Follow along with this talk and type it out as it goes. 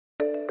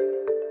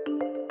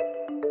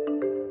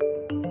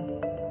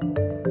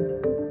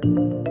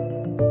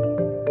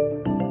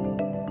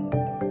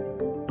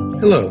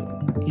Hello,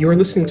 you are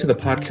listening to the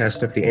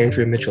podcast of the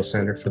Andrea Mitchell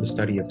Center for the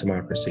Study of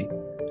Democracy.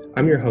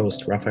 I'm your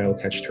host, Rafael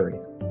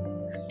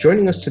Khachaturian.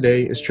 Joining us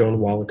today is JOAN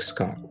WALLACH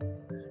SCOTT,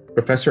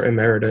 Professor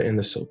Emerita in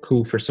the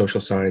School for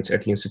Social Science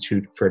at the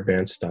Institute for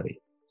Advanced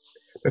Study.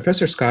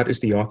 Professor Scott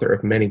is the author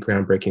of many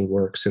groundbreaking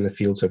works in the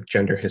fields of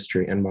gender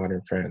history and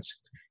modern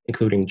France,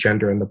 including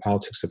Gender and the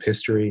Politics of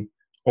History,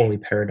 Only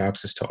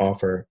Paradoxes to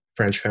Offer,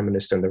 French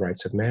Feminists and the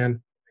Rights of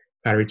Man,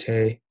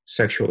 Parité,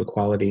 Sexual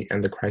Equality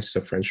and the Crisis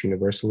of French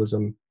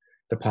Universalism,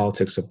 The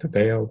Politics of the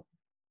Veil,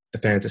 The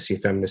Fantasy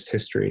of Feminist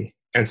History,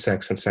 and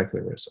Sex and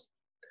Secularism.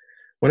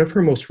 One of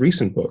her most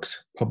recent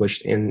books,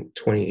 published in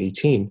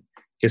 2018,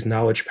 is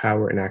Knowledge,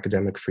 Power, and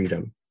Academic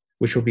Freedom,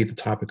 which will be the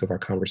topic of our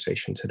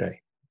conversation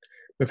today.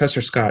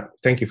 Professor Scott,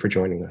 thank you for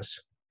joining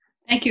us.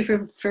 Thank you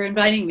for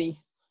inviting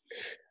me.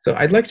 So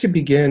I'd like to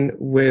begin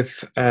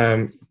with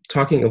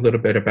talking a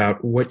little bit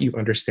about what you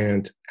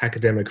understand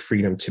academic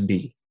freedom to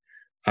be.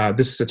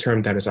 This is a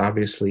term that has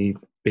obviously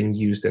been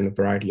used in a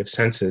variety of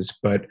senses,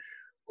 but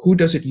who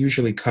does it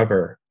usually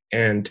cover,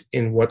 and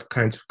in what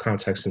kinds of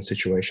contexts and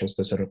situations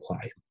does it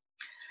apply?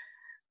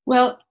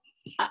 Well,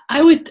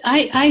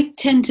 I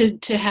tend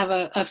to have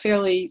a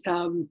fairly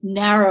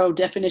narrow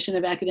definition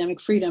of academic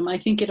freedom. I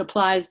think it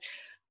applies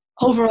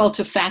overall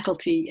to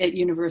faculty at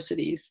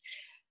universities.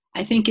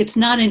 I think it's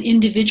not an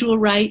individual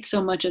right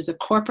so much as a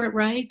corporate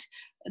right.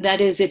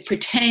 That is, it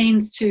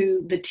pertains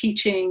to the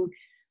teaching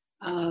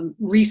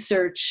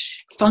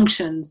research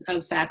functions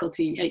of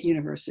faculty at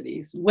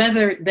universities,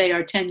 whether they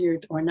are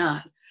tenured or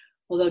not.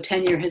 Although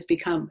tenure is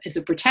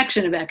a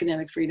protection of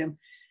academic freedom,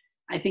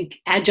 I think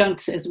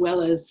adjuncts as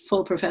well as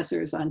full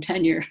professors on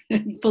tenure,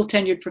 full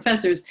tenured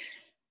professors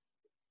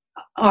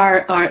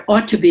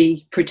ought to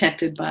be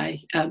protected by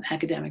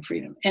academic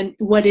freedom. And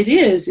what it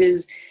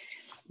is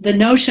the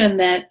notion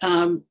that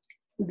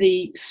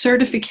the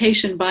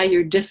certification by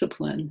your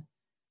discipline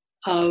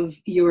of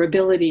your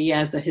ability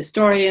as a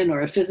historian or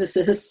a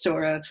physicist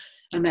or a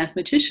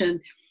mathematician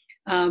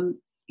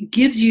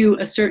gives you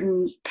a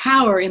certain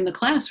power in the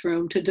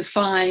classroom to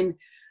define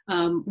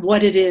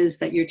what it is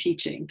that you're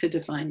teaching, to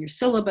define your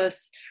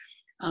syllabus,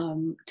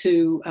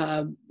 to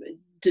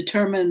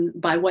determine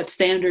by what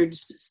standards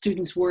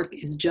students' work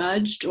is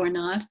judged or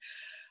not.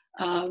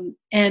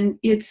 And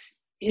it's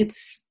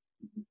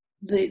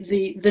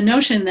the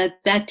notion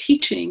that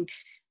teaching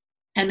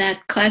and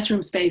that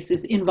classroom space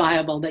is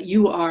inviolable, that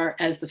you are,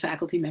 as the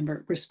faculty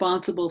member,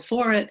 responsible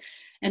for it,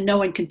 and no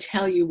one can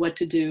tell you what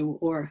to do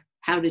or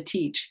how to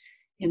teach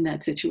in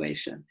that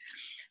situation.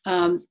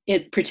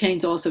 It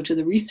pertains also to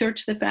the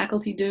research that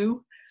faculty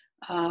do,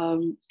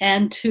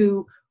 and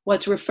to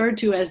what's referred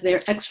to as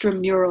their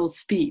extramural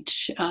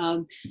speech.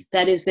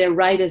 That is their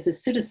right as a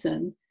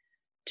citizen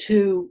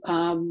to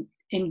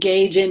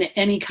engage in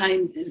any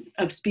kind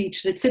of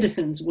speech that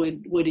citizens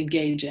would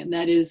engage in.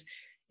 That is,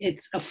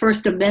 it's a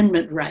First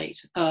Amendment right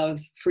of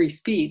free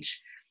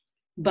speech,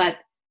 but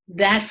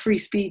that free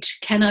speech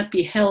cannot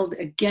be held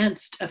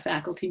against a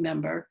faculty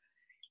member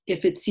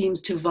if it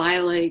seems to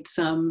violate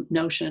some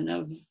notion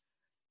of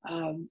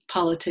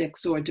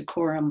politics or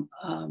decorum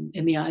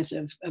in the eyes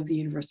of the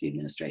university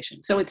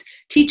administration. So it's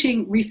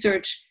teaching,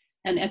 research,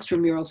 and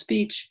extramural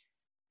speech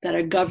that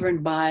are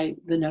governed by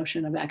the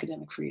notion of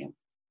academic freedom.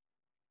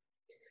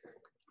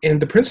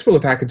 And the principle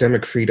of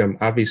academic freedom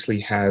obviously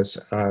has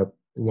a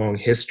long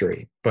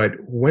history, but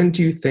when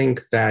do you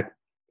think that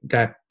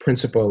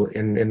principle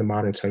in the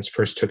modern sense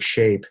first took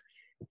shape,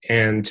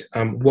 and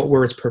what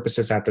were its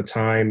purposes at the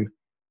time,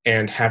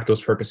 and have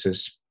those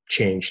purposes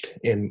changed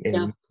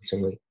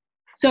recently?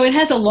 So it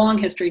has a long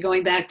history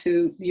going back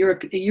to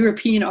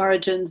European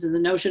origins and the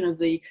notion of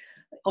the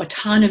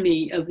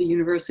autonomy of the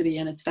university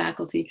and its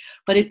faculty,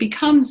 but it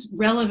becomes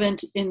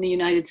relevant in the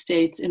United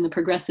States in the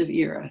progressive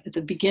era, at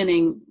the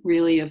beginning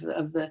really of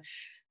the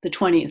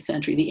 20th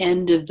century, the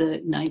end of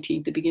the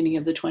 19th, the beginning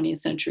of the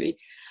 20th century.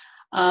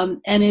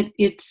 And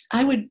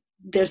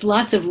there's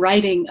lots of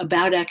writing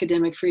about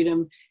academic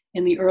freedom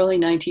in the early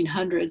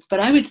 1900s,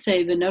 but I would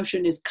say the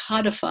notion is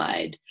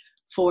codified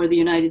for the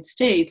United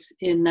States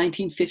in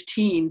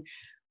 1915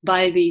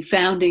 by the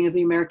founding of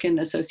the American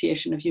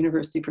Association of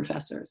University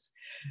Professors.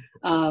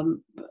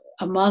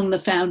 Among the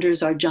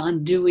founders are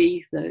John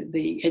Dewey,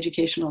 the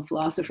educational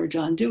philosopher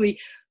John Dewey,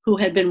 who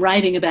had been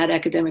writing about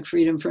academic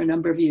freedom for a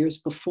number of years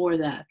before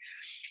that.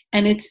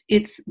 And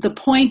the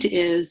point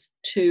is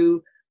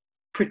to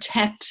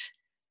protect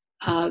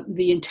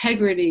the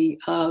integrity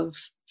of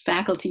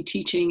faculty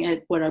teaching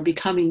at what are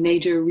becoming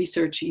major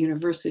research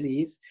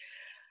universities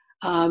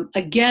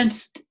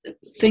against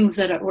things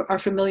that are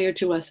familiar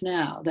to us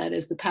now. That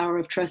is the power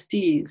of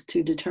trustees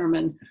to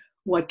determine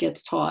what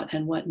gets taught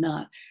and what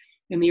not.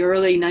 In the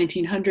early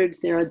 1900s,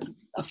 there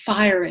are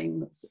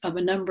firings of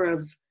a number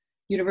of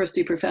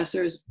university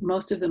professors,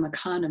 most of them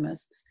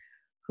economists,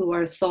 who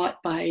are thought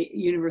by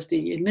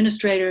university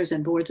administrators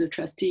and boards of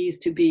trustees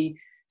to be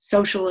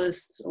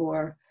socialists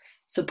or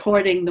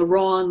supporting the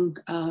wrong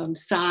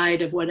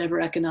side of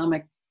whatever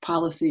economic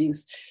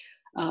policies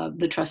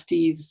the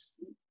trustees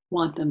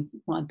want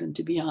them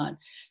to be on.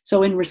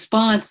 So in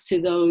response to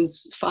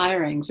those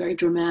firings, very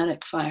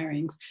dramatic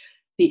firings,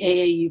 the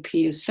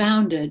AAUP is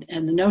founded,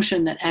 and the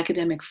notion that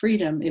academic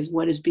freedom is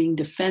what is being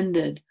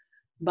defended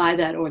by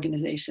that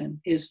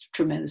organization is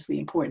tremendously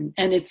important.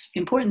 And it's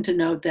important to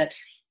note that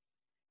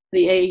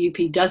the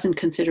AAUP doesn't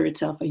consider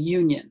itself a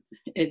union.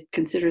 It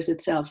considers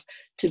itself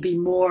to be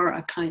more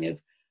a kind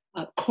of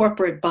a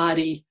corporate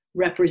body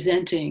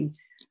representing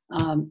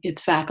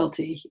its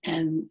faculty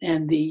and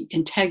the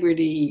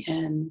integrity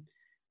and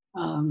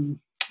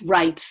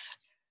rights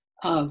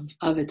of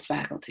its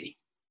faculty.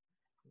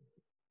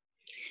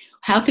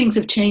 How things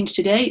have changed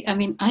today, I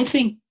mean, I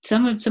think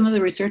some of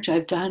the research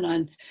I've done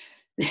on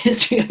the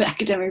history of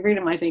academic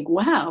freedom, I think,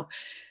 wow,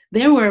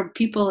 there were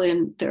people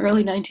in the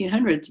early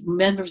 1900s,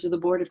 members of the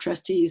Board of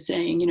Trustees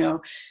saying,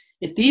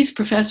 if these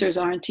professors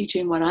aren't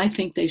teaching what I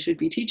think they should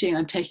be teaching,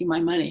 I'm taking my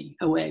money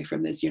away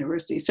from this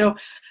university. So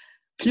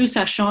plus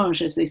ça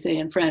change, as they say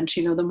in French,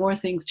 the more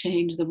things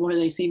change, the more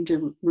they seem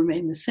to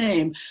remain the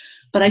same.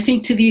 But I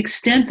think to the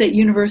extent that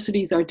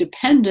universities are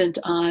dependent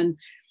on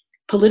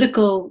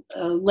political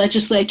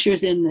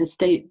legislatures in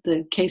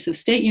the case of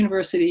state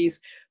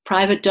universities,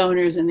 private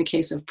donors in the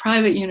case of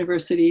private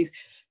universities,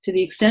 to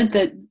the extent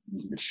that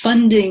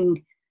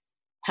funding,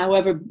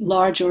 however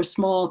large or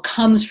small,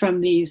 comes from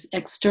these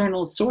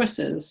external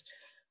sources,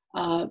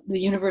 the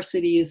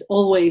university is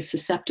always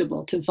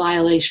susceptible to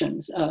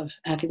violations of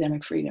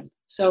academic freedom.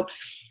 So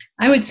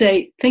I would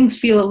say things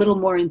feel a little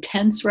more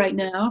intense right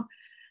now.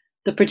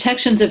 The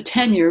protections of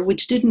tenure,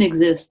 which didn't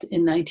exist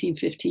in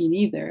 1915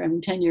 either. I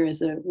mean, tenure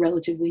is a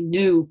relatively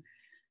new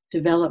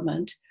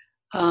development.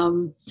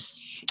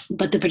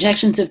 But the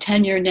protections of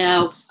tenure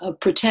now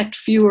protect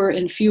fewer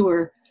and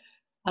fewer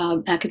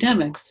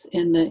academics.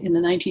 In the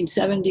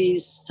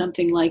 1970s,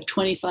 something like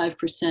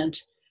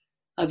 25%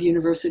 of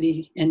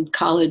university and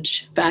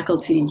college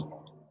faculty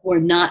were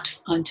not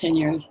on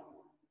tenured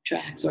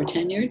tracks or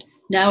tenured.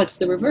 Now it's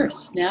the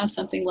reverse. Now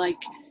something like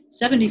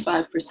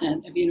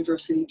 75% of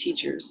university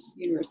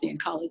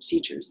and college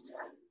teachers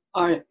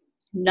are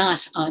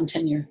not on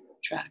tenure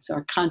tracks,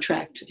 are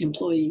contract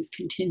employees,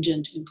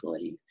 contingent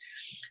employees.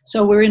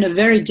 So we're in a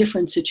very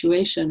different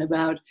situation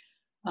about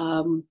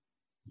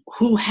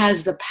who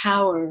has the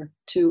power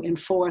to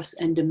enforce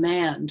and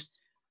demand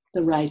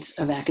the rights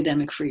of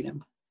academic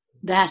freedom.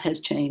 That has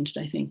changed,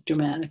 I think,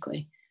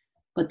 dramatically.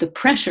 But the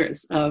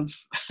pressures of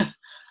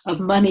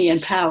money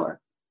and power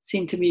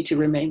seem to me to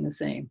remain the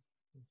same.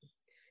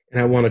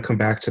 And I want to come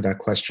back to that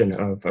question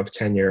of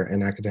tenure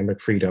and academic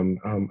freedom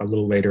a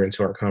little later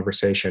into our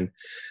conversation.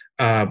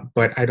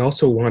 But I'd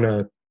also want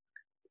to,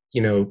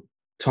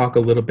 talk a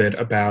little bit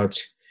about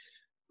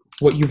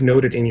what you've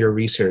noted in your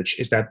research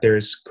is that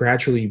there's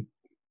gradually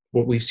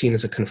what we've seen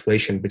as a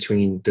conflation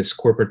between this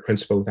corporate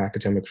principle of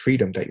academic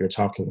freedom that you're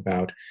talking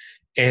about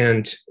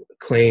and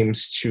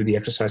claims to the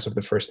exercise of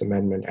the First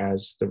Amendment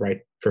as the right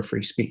for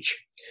free speech.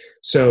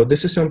 So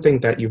this is something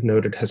that you've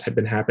noted has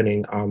been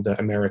happening on the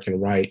American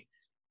right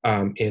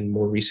in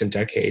more recent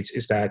decades,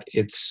 is that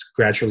it's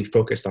gradually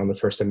focused on the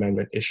First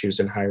Amendment issues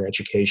in higher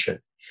education.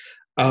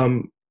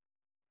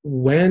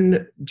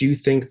 When do you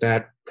think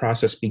that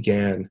process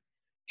began,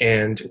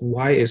 and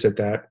why is it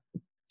that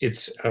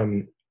its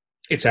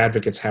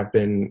advocates have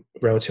been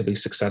relatively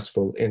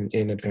successful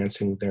in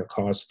advancing their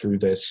cause through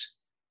this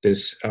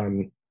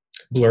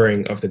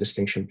blurring of the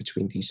distinction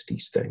between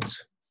these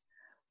things?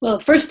 Well,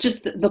 first,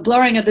 just the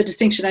blurring of the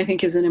distinction, I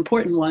think, is an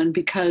important one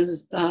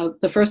because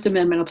the First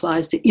Amendment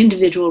applies to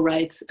individual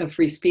rights of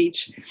free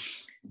speech.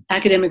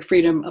 Academic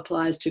freedom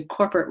applies to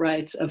corporate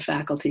rights of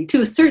faculty, to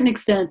a certain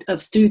extent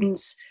of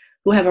students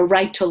who have a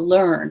right to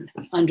learn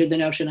under the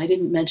notion. I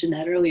didn't mention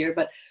that earlier,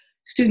 but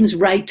students'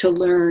 right to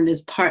learn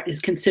is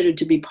considered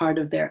to be part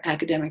of their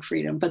academic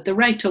freedom. But the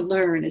right to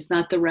learn is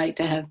not the right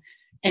to have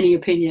any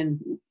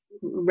opinion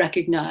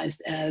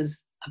recognized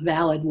as a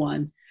valid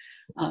one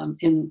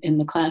in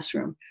the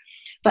classroom.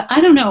 But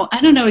I don't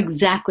know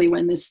exactly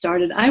when this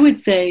started. I would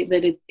say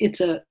that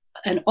it's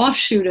an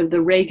offshoot of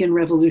the Reagan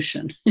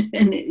Revolution.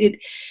 And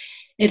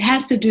it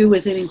has to do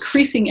with an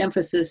increasing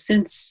emphasis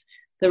since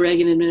the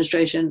Reagan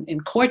administration in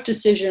court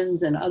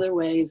decisions and other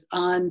ways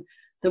on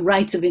the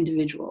rights of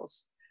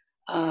individuals,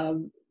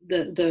 and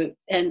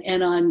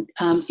on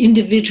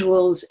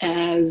individuals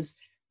as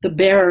the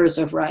bearers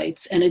of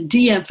rights, and a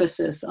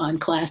de-emphasis on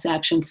class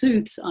action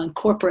suits, on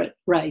corporate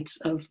rights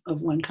of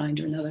one kind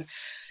or another.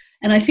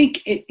 And I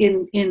think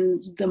in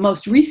the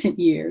most recent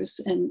years,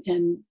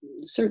 and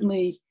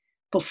certainly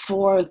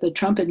before the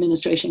Trump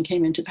administration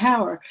came into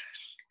power,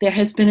 there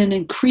has been an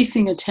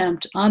increasing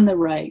attempt on the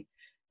right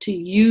to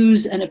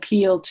use an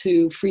appeal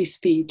to free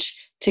speech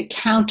to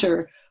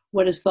counter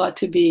what is thought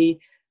to be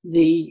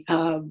the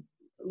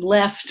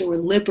left or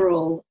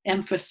liberal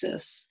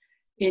emphasis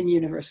in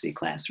university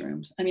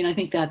classrooms. I mean, I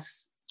think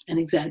that's an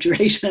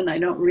exaggeration. I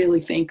don't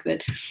really think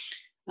that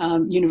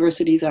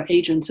universities are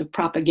agents of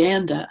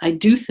propaganda. I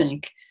do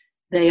think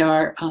they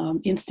are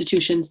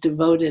institutions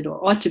devoted, or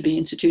ought to be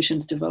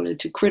institutions devoted,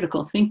 to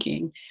critical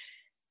thinking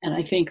And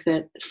I think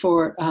that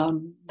for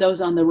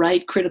those on the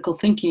right, critical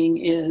thinking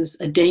is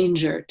a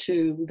danger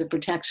to the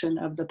protection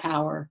of the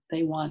power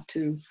they want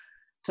to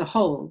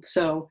hold.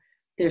 So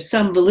there's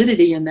some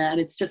validity in that.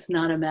 It's just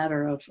not a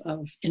matter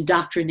of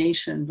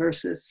indoctrination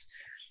versus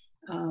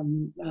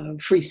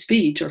free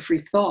speech or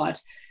free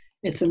thought.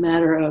 It's a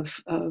matter of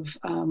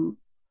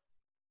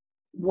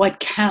what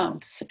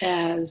counts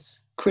as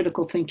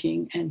critical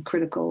thinking and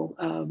critical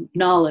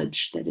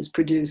knowledge that is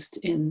produced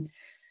in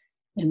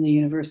the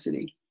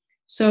university.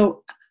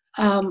 So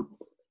I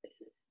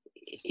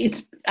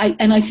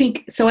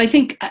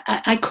think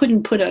I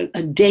couldn't put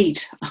a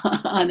date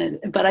on it,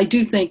 but I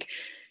do think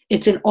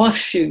it's an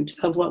offshoot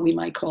of what we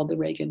might call the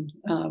Reagan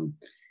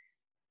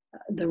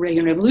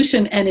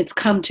Revolution, and it's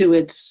come to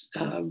its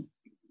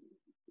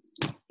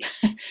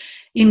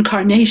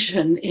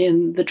incarnation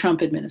in the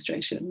Trump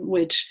administration,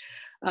 which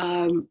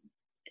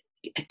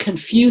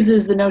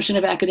confuses the notion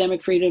of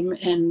academic freedom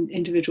and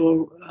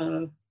individual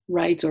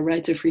rights or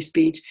rights of free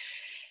speech,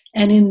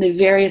 and in the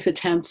various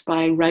attempts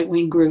by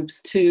right-wing groups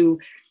to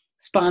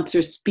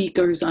sponsor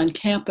speakers on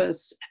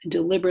campus,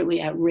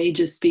 deliberately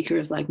outrageous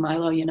speakers like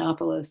Milo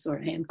Yiannopoulos or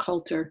Ann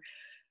Coulter,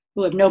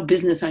 who have no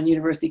business on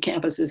university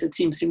campuses, it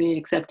seems to me,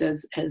 except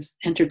as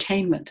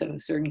entertainment of a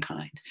certain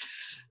kind.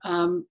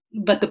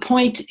 But the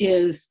point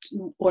is,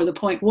 or the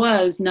point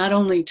was, not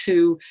only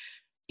to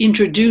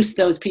introduce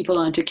those people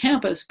onto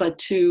campus, but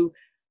to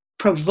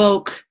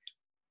provoke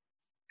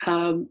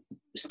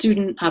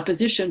student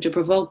opposition, to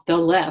provoke the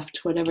left,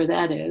 whatever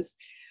that is,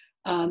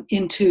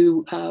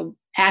 into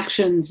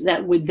actions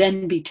that would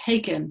then be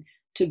taken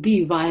to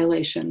be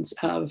violations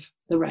of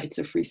the rights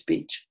of free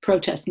speech,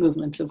 protest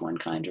movements of one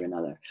kind or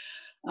another,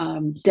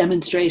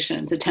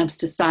 demonstrations, attempts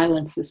to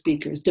silence the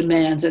speakers,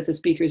 demands that the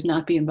speakers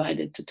not be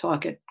invited to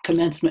talk at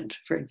commencement,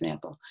 for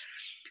example.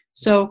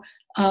 So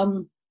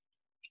I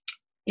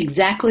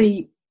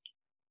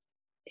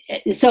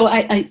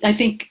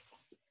think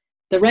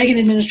the Reagan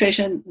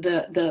administration,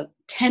 the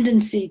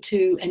tendency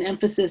to an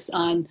emphasis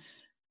on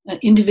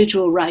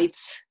individual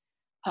rights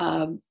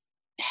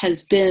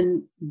has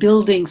been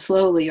building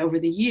slowly over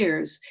the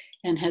years,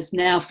 and has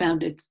now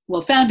found its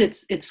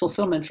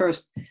fulfillment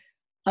first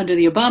under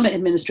the Obama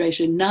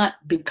administration, not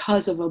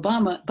because of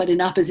Obama, but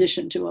in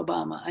opposition to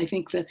Obama. I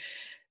think that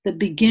the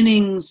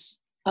beginnings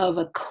of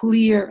a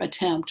clear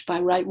attempt by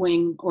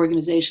right-wing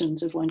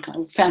organizations of one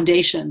kind,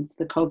 foundations,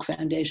 the Koch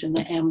Foundation,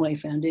 the Amway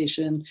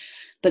Foundation,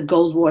 the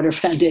Goldwater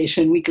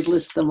Foundation, we could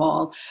list them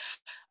all,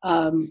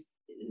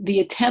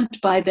 the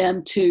attempt by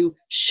them to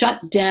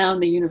shut down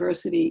the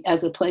university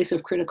as a place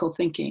of critical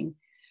thinking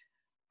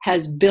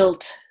has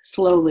built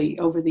slowly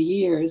over the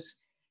years.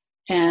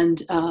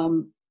 And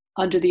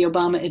under the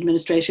Obama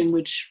administration,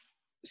 which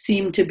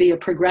seemed to be a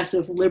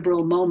progressive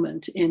liberal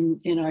moment in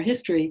our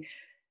history,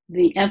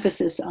 the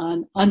emphasis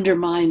on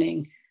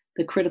undermining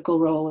the critical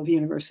role of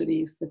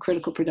universities, the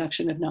critical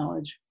production of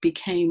knowledge,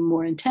 became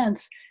more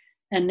intense.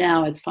 And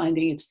now it's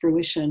finding its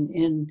fruition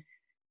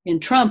in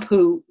Trump,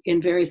 who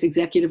in various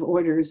executive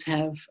orders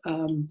have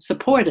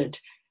supported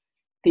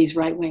these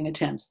right-wing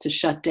attempts to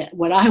shut down,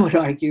 what I would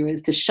argue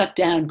is to shut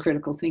down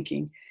critical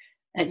thinking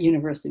at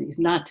universities,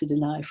 not to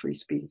deny free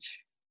speech.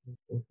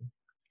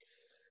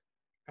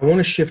 I want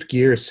to shift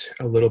gears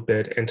a little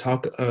bit and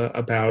talk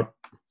about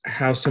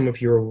how some of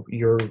your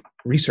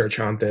research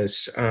on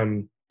this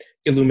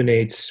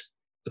illuminates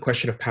the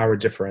question of power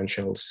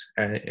differentials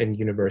in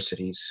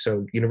universities.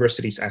 So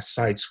universities as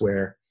sites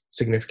where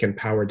significant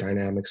power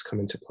dynamics come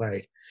into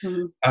play.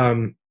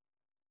 Mm-hmm.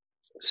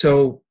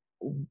 So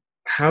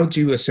how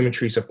do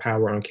asymmetries of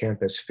power on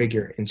campus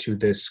figure into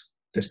this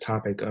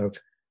topic of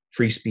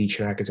free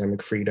speech and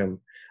academic freedom?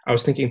 I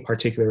was thinking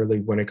particularly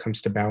when it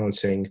comes to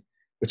balancing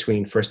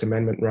between First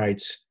Amendment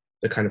rights,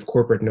 the kind of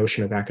corporate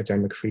notion of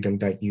academic freedom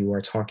that you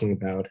are talking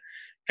about,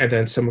 and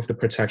then some of the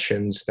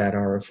protections that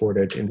are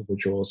afforded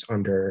individuals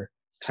under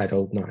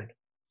Title IX.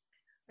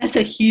 That's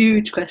a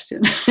huge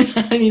question.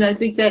 I mean, I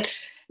think that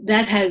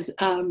has,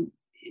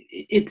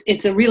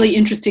 it's a really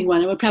interesting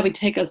one. It would probably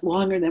take us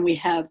longer than we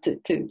have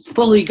to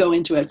fully go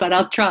into it, but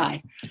I'll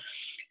try.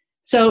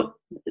 So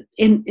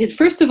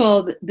first of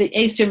all, the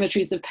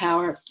asymmetries of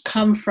power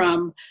come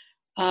from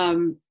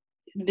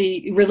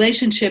the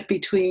relationship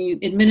between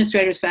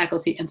administrators,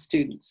 faculty, and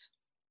students.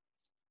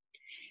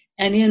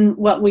 And in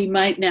what we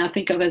might now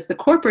think of as the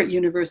corporate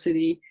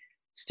university,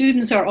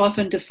 students are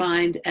often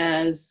defined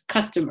as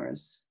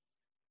customers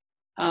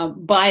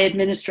by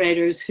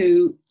administrators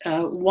who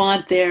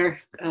want their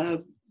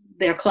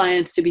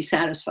clients to be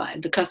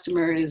satisfied. The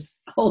customer is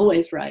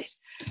always right.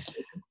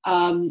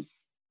 So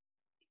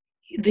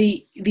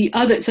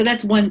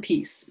that's one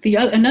piece.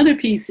 Another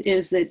piece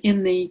is that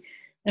in the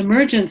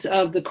emergence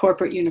of the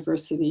corporate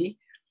university,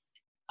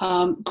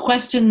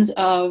 questions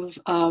of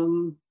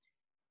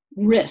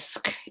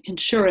risk,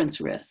 insurance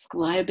risk,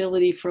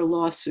 liability for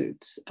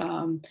lawsuits,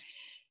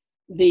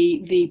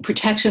 the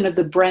protection of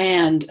the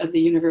brand of the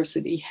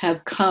university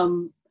have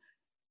come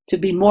to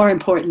be more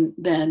important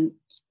than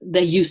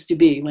they used to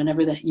be,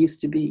 whenever that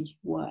used to be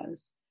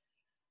was.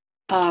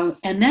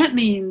 And that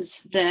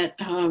means that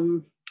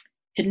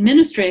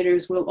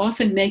administrators will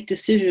often make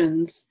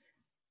decisions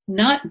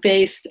not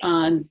based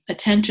on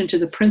attention to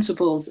the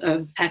principles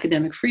of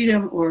academic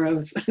freedom or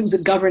of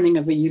the governing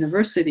of a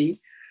university,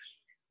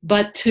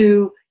 but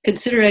to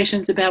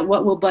considerations about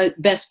what will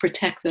best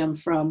protect them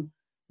from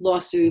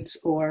lawsuits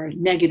or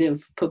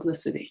negative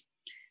publicity.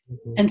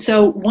 Mm-hmm. And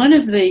so one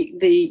of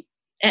the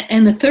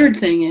third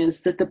thing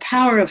is that the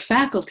power of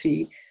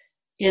faculty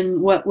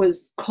in what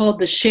was called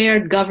the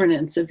shared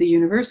governance of the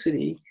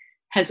university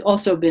has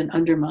also been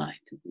undermined.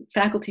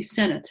 Faculty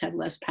senates have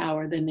less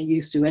power than they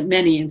used to at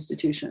many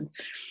institutions.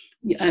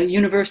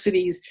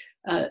 Universities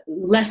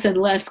less and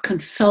less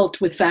consult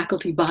with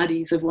faculty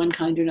bodies of one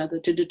kind or another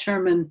to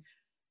determine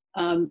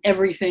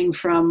everything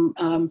from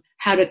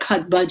how to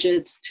cut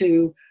budgets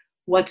to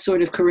what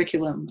sort of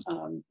curriculum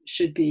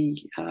should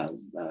be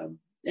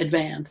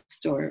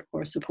advanced or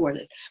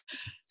supported.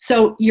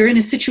 So you're in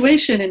a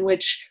situation in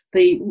which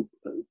the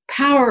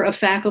power of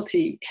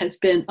faculty has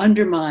been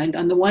undermined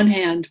on the one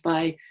hand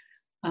by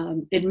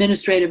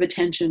administrative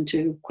attention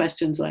to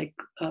questions like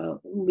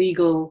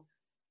legal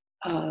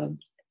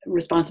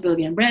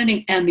responsibility and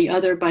branding, and the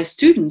other by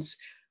students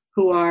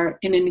who are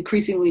in an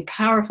increasingly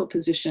powerful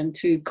position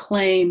to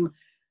claim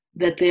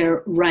that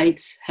their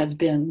rights have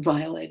been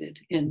violated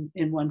in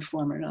one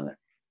form or another.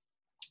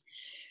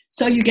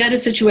 So you get a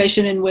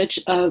situation in which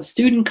a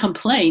student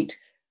complaint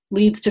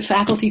leads to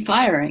faculty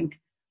firing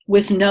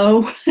with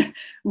no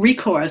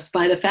recourse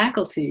by the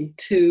faculty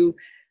to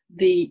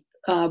the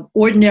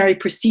ordinary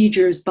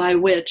procedures by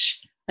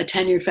which a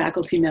tenured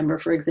faculty member,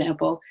 for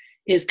example,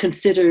 is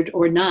considered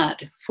or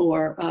not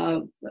for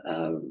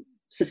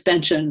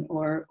suspension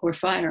or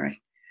firing.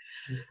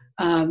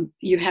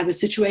 You have a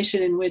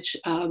situation in which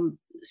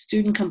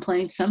student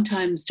complaints,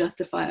 sometimes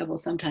justifiable,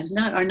 sometimes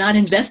not, are not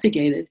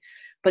investigated,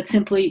 but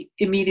simply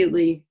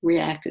immediately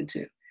reacted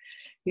to.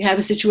 You have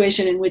a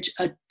situation in which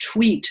a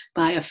tweet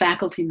by a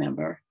faculty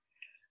member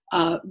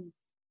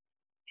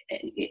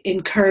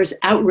incurs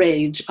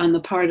outrage on the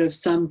part of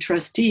some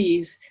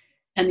trustees,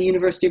 and the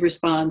university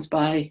responds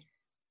by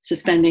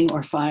suspending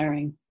or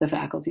firing the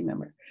faculty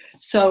member.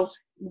 So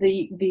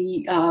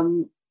the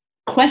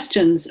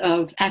questions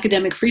of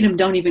academic freedom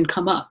don't even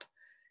come up.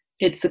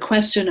 It's the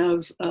question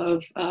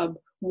of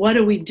what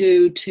do we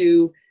do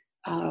to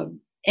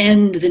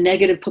end the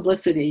negative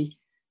publicity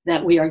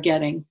that we are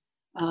getting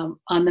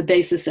on the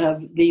basis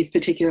of these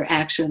particular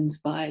actions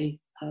by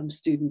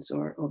students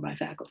or by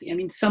faculty. I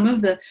mean, some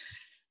of the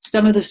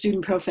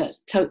student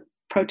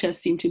protests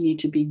seem to me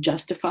to be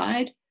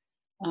justified,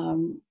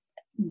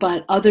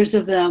 but others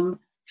of them,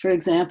 for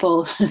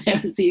example,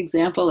 there was the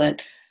example at,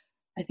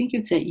 I think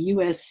it's at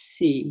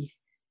USC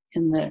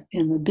in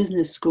the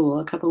business school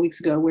a couple of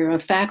weeks ago, where a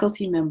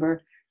faculty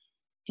member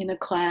in a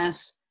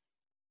class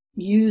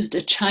used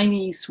a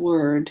Chinese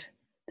word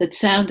that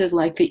sounded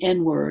like the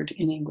N-word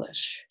in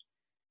English.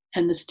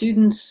 And the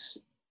students,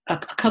 a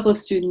couple of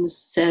students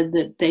said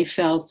that they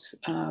felt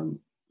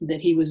that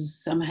he was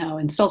somehow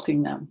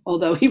insulting them,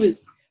 although he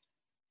was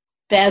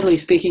badly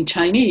speaking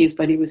Chinese,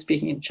 but he was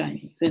speaking in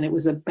Chinese, and it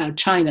was about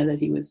China that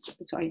he was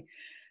talking.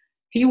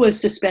 He was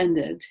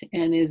suspended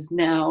and is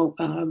now,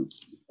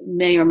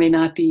 may or may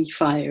not be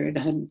fired.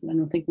 I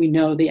don't think we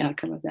know the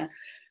outcome of that.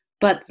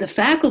 But the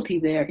faculty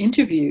there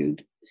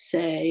interviewed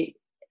say,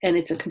 and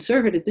it's a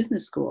conservative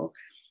business school,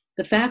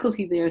 the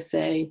faculty there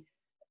say,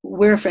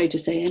 we're afraid to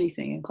say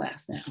anything in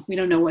class now. We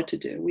don't know what to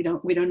do. We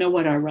don't know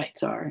what our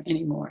rights are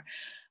anymore.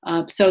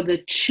 So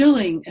the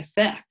chilling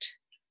effect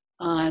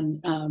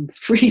on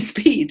free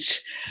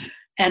speech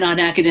and on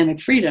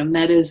academic freedom,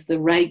 that is the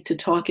right to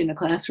talk in a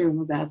classroom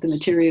about the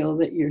material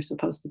that you're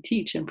supposed to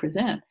teach and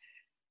present,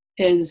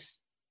 is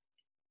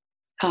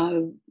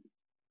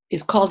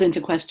called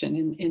into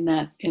question in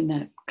that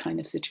kind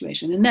of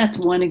situation. And that's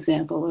one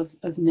example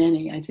of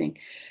many, I think.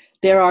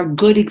 There are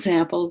good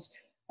examples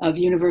of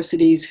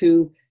universities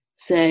who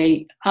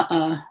say,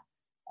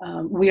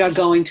 we are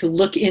going to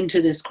look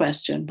into this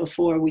question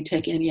before we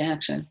take any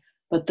action.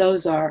 But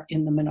those are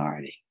in the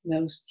minority.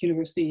 Those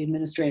university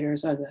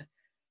administrators are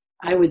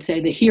I would say,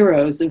 the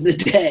heroes of the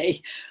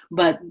day,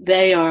 but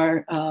they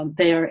are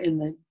in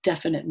the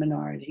definite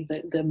minority.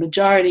 The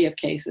majority of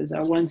cases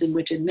are ones in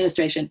which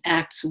administration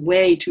acts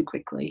way too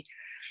quickly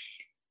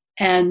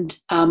and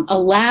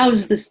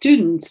allows the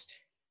students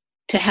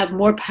to have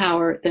more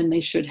power than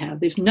they should have.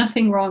 There's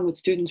nothing wrong with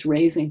students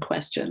raising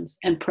questions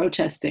and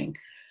protesting,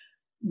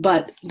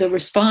 but the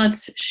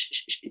response,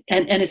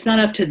 and it's not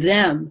up to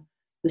them,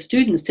 the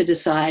students, to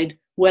decide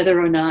whether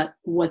or not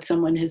what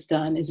someone has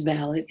done is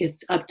valid.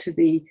 It's up to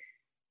the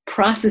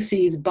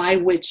processes by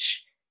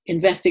which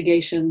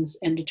investigations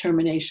and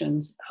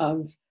determinations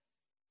of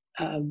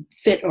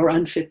fit or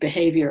unfit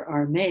behavior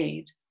are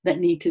made that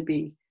need to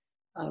be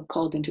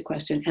called into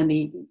question. And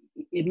the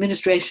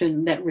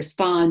administration that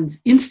responds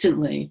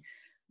instantly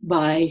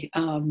by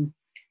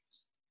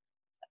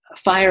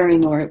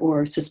firing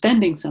or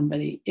suspending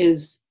somebody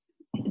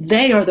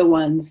they are the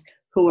ones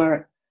who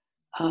are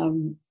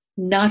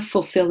not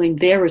fulfilling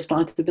their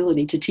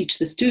responsibility to teach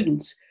the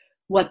students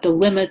what the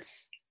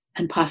limits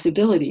and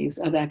possibilities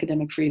of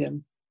academic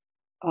freedom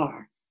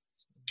are.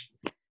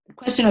 The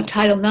question of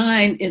Title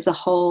IX is a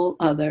whole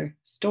other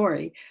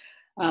story.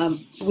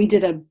 We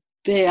did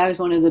I was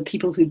one of the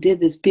people who did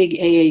this big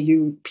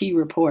AAUP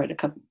report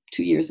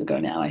 2 years ago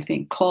now, I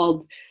think,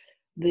 called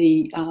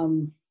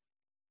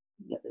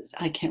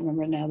I can't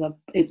remember now,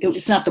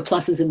 it's not the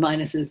pluses and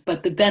minuses,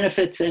 but the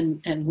benefits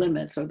and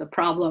limits, or the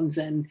problems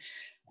and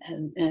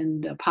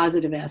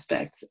positive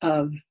aspects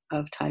of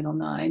Title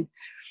IX.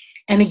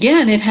 And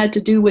again, it had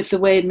to do with the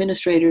way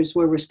administrators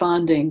were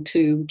responding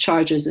to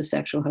charges of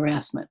sexual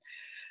harassment.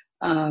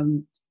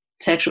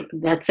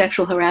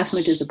 Sexual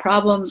harassment is a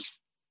problem.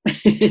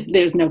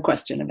 There's no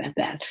question about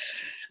that.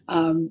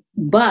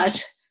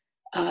 But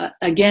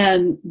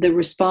again, the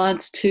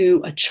response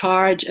to a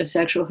charge of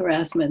sexual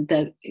harassment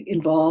that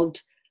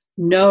involved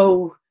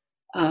no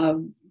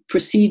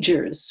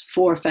procedures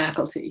for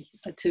faculty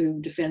to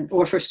defend,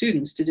 or for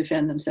students to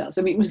defend themselves.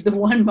 I mean, it was the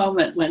one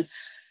moment when,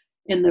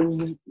 in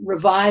the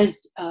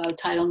revised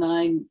Title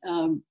IX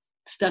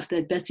stuff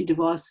that Betsy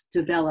DeVos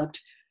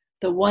developed,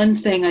 the one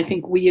thing I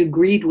think we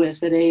agreed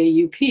with at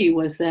AAUP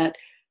was that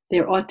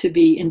there ought to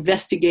be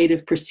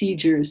investigative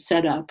procedures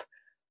set up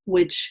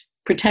which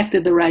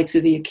protected the rights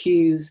of the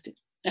accused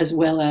as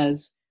well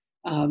as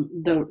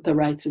the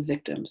rights of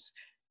victims.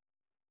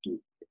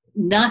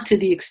 Not to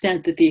the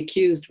extent that the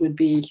accused would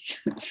be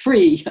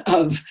free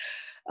of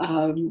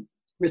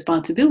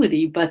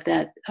responsibility, but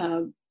that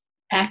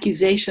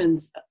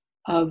accusations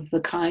of the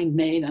kind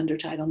made under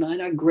Title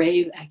IX are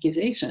grave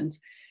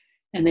accusations,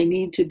 and they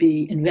need to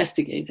be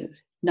investigated,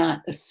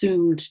 not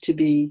assumed to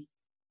be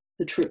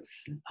the truth,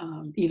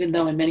 even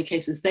though in many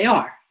cases they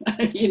are.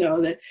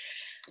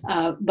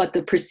 But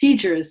the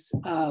procedures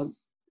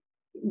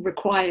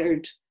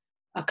required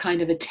a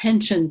kind of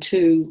attention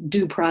to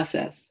due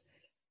process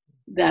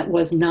that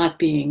was not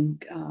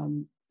being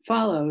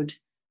followed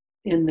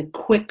in the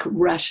quick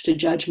rush to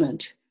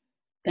judgment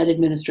that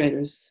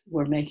administrators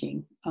were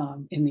making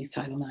in these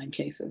Title IX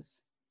cases.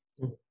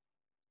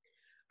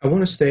 I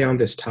want to stay on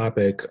this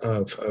topic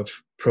of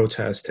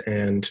protest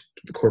and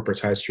the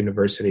corporatized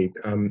university.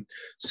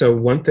 So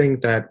one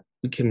thing that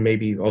we can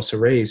maybe also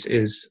raise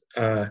is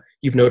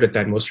you've noted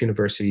that most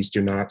universities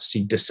do not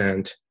see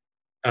dissent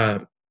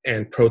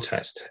and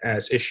protest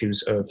as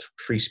issues of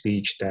free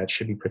speech that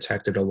should be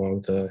protected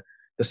along the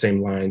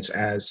same lines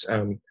as,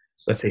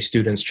 let's say,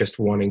 students just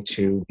wanting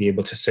to be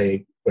able to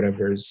say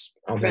whatever is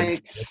on their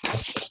mind.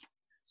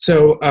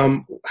 So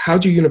how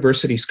do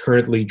universities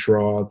currently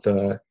draw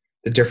the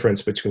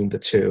difference between the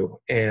two,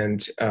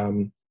 and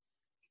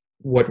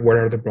what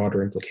are the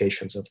broader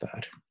implications of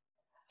that?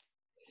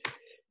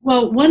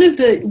 Well, one of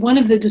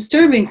the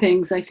disturbing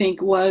things, I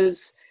think,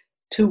 was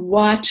to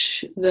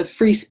watch the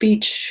free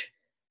speech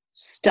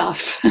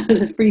stuff,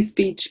 the free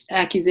speech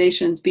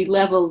accusations be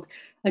leveled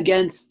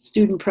against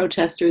student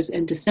protesters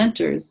and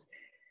dissenters,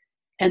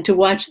 and to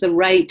watch the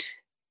right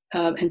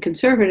and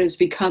conservatives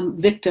become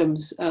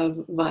victims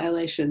of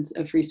violations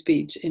of free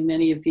speech in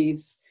many of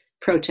these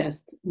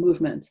protest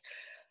movements.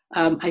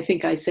 I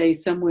think I say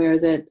somewhere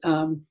that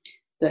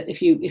that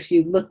if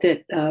you looked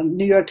at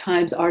New York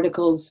Times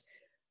articles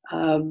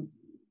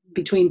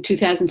between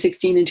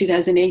 2016 and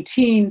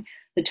 2018,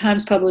 the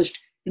Times published,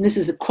 and this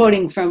is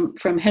quoting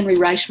from Henry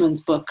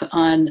Reichman's book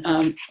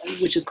on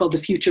which is called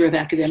The Future of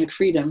Academic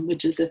Freedom,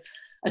 which is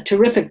a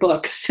terrific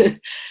book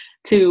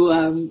to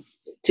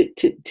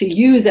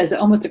use as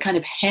almost a kind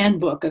of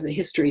handbook of the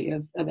history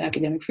of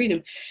academic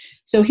freedom.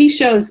 So he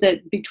shows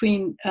that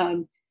between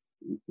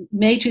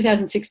May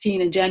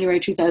 2016 and January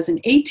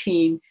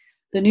 2018,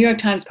 the New York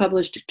Times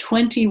published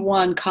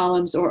 21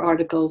 columns or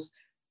articles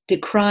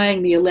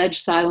decrying the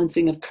alleged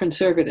silencing of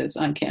conservatives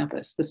on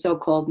campus, the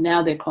so-called,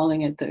 now they're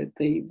calling it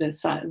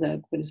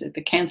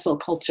the cancel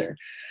culture,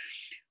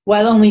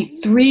 while only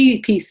 3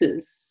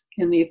 pieces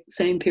in the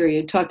same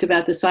period talked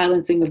about the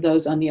silencing of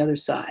those on the other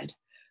side,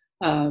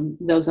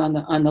 those on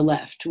the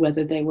left,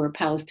 whether they were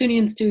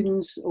Palestinian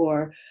students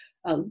or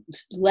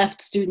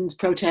left students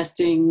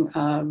protesting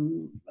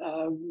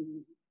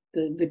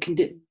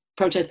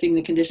protesting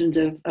the conditions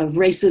of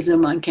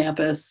racism on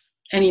campus,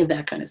 any of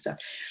that kind of stuff.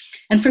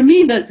 And for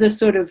me, the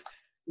sort of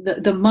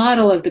the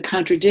model of the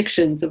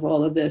contradictions of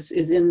all of this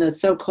is in the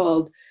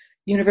so-called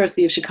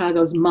University of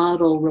Chicago's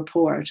model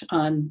report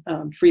on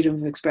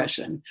freedom of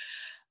expression.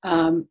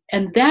 And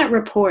that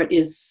report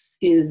is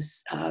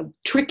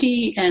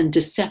tricky and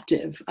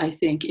deceptive, I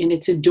think, in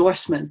its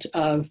endorsement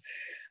of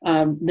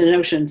the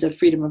notions of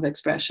freedom of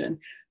expression,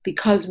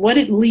 because what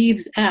it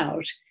leaves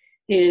out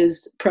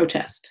is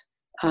protest.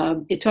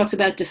 It talks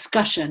about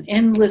discussion,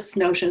 endless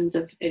notions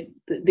of it.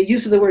 The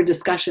use of the word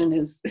discussion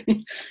is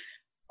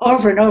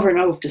over and over and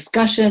over.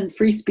 Discussion,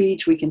 free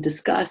speech, we can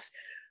discuss.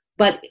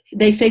 But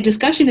they say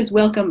discussion is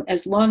welcome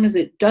as long as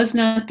it does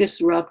not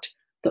disrupt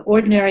the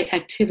ordinary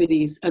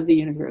activities of the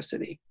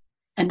university.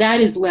 And that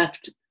is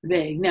left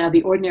vague. Now,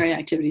 the ordinary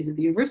activities of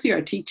the university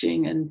are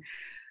teaching and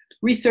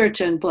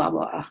research and blah,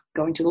 blah,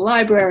 going to the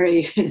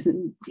library,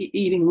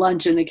 eating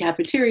lunch in the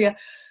cafeteria.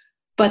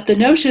 But the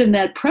notion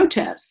that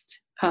protest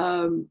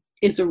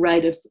is a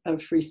right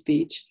of free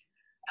speech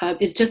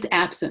is just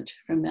absent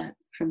from that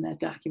from that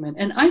document.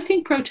 And I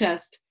think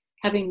protest,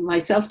 having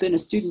myself been a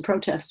student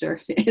protester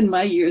in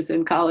my years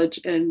in college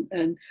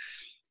and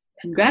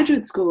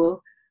graduate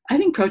school, I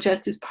think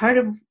protest is part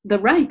of the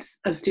rights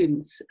of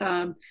students,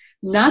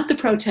 not the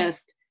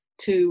protest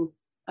to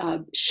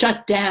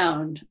shut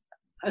down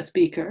a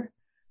speaker,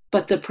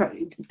 but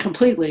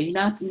completely,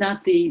 not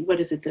the, what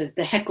is it,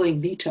 the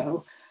heckling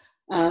veto.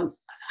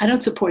 I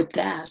don't support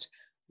that,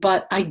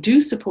 but I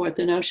do support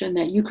the notion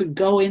that you could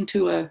go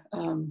into a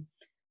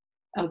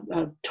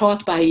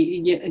talk by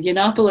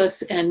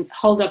Yiannopoulos and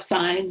hold up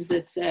signs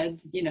that said,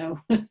 you know,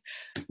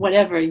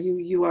 whatever,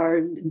 you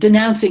are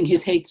denouncing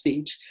his hate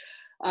speech.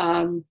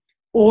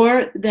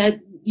 Or that,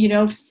 you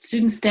know,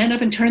 students stand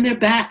up and turn their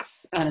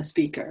backs on a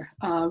speaker.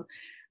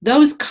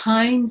 Those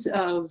kinds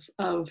of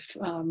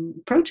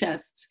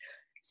protests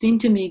seem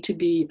to me to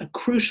be a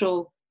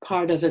crucial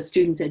part of a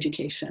student's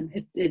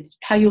education. It's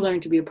how you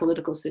learn to be a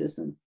political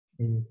citizen.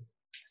 Mm.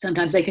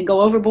 Sometimes they can go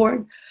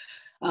overboard,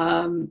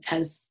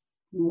 as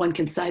one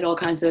can cite all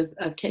kinds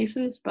of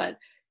cases, but,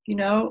 you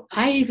know,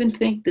 I even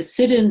think the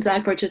sit-ins I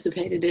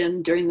participated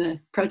in during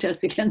the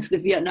protests against the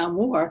Vietnam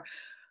War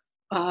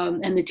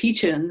and the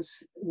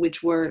teach-ins,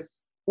 which were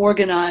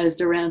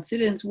organized around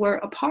sit-ins, were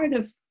a part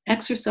of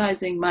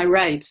exercising my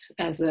rights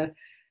as a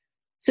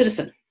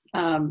citizen,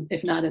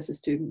 if not as a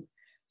student.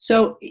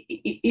 So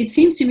it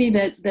seems to me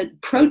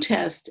that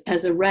protest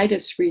as a right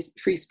of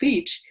free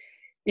speech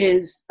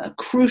is a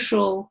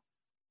crucial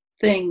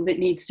thing that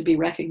needs to be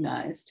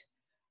recognized,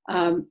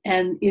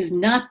 and is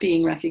not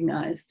being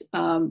recognized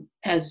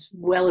as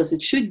well as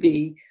it should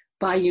be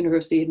by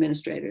university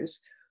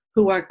administrators,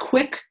 who are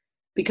quick,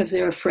 because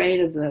they're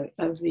afraid of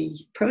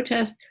the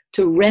protest,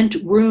 to rent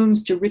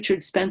rooms to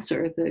Richard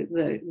Spencer,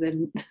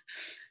 the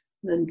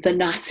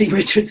Nazi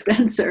Richard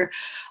Spencer,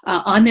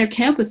 on their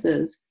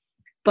campuses,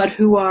 but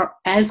who are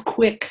as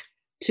quick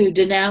to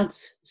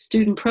denounce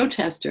student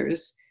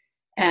protesters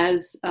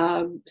as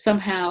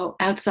somehow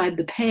outside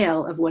the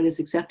pale of what is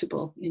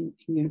acceptable in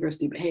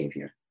university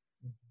behavior.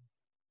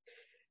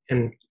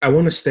 And I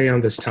want to stay on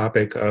this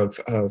topic of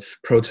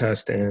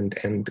protest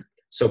and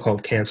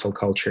so-called cancel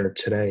culture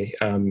today.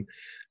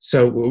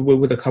 So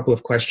with a couple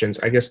of questions,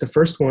 I guess the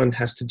first one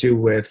has to do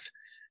with,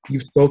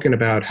 you've spoken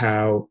about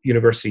how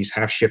universities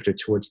have shifted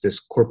towards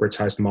this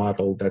corporatized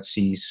model that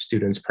sees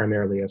students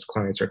primarily as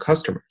clients or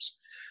customers.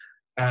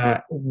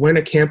 When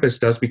a campus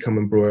does become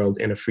embroiled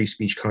in a free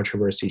speech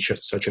controversy,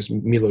 such as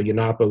Milo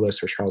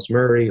Yiannopoulos or Charles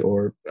Murray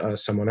or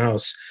someone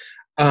else,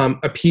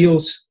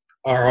 appeals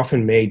are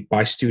often made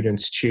by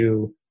students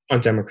to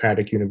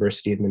undemocratic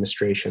university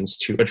administrations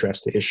to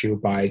address the issue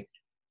by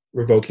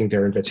revoking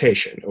their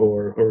invitation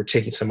or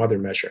taking some other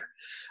measure.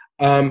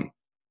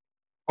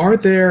 Are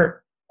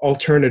there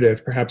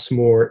alternative, perhaps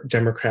more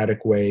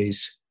democratic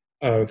ways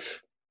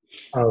of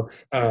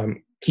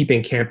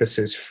keeping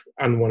campuses,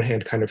 on one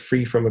hand, kind of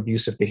free from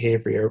abusive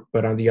behavior,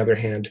 but on the other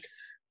hand,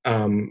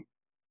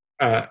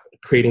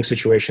 creating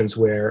situations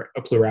where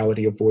a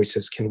plurality of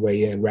voices can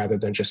weigh in rather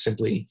than just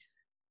simply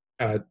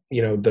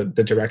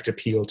the direct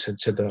appeal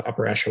to the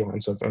upper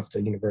echelons of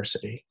the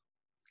university?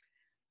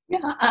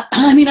 Yeah,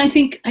 I mean, I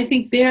think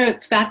their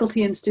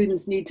faculty and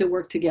students need to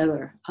work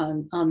together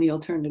on the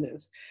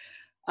alternatives.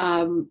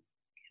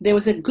 There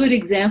was a good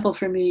example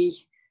for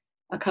me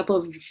a couple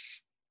of,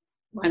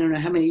 I don't know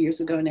how many years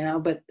ago now,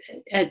 but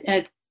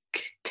at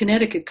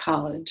Connecticut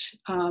College,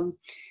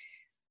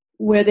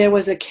 where there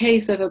was a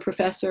case of a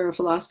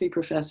philosophy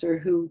professor,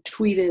 who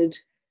tweeted,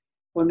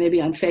 or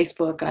maybe on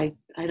Facebook, I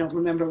don't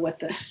remember what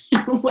the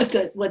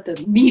what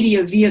the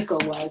media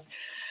vehicle was,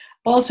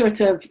 all sorts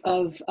of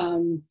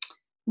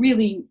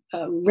really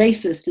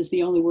racist is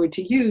the only word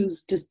to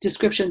use,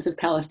 descriptions of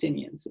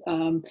Palestinians.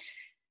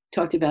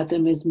 Talked about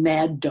them as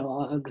mad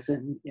dogs,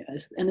 and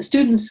the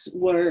students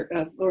were,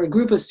 or a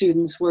group of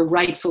students were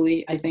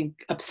rightfully, I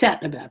think,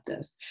 upset about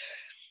this.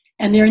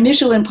 And their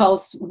initial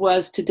impulse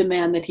was to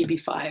demand that he be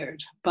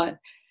fired. But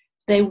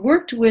they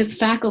worked with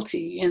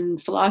faculty in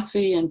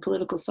philosophy and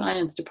political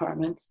science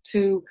departments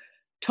to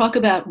talk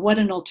about what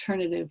an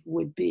alternative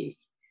would be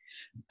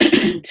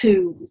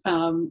to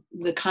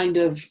the kind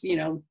of,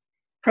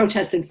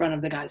 protest in front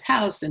of the guy's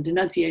house and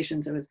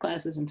denunciations of his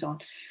classes and so on.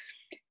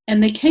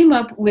 And they came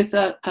up with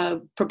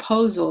a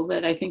proposal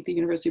that I think the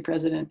university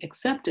president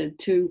accepted,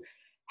 to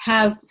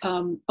have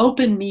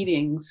open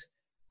meetings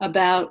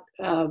about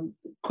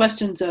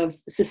questions of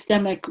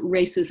systemic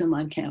racism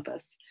on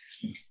campus.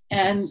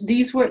 And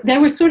they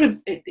were sort of,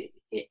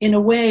 in a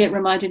way, it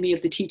reminded me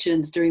of the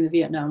teach-ins during the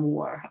Vietnam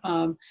War.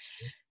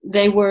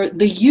 They were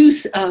the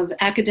use of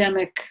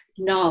academic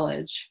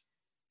knowledge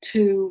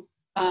to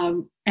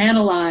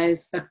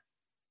analyze a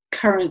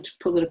current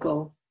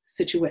political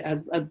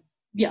situation,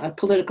 a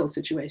political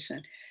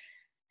situation.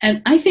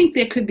 And I think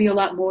there could be a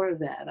lot more of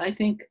that. I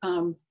think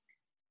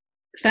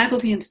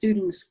faculty and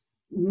students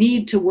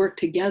need to work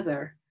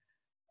together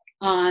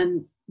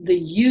on the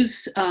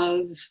use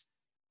of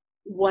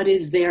what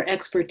is their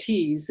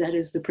expertise, that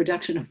is the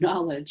production of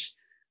knowledge,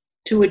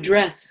 to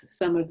address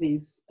some of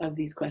these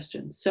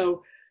questions.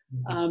 So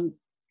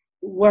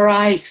were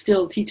I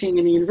still teaching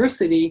in the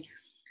university,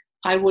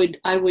 I would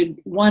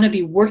want to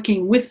be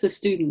working with the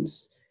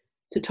students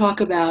to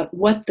talk about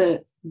what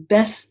the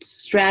best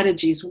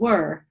strategies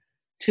were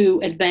to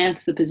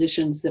advance the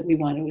positions that we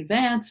want to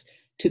advance,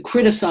 to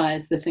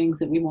criticize the things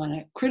that we want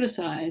to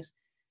criticize,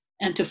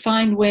 and to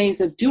find ways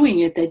of doing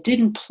it that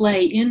didn't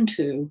play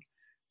into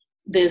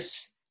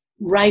this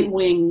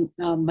right-wing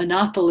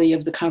monopoly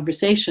of the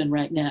conversation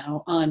right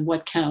now on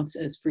what counts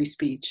as free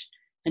speech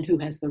and who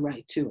has the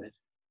right to it.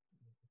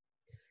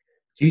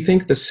 Do you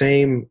think the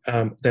same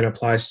then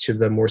applies to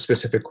the more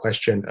specific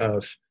question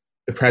of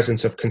the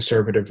presence of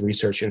conservative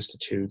research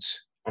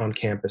institutes on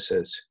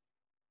campuses?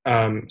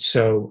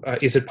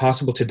 Is it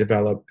possible to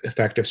develop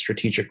effective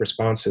strategic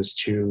responses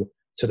to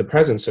the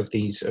presence of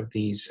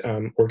these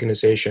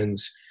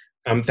organizations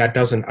that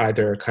doesn't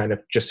either kind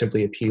of just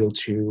simply appeal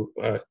to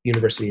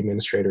university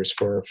administrators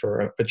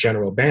for a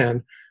general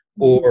ban,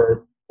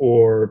 or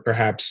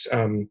perhaps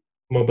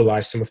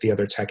mobilize some of the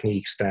other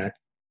techniques that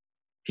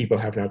people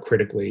have now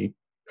critically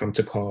come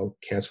to call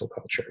cancel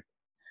culture?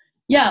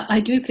 Yeah, I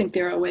do think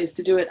there are ways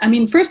to do it. I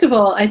mean, first of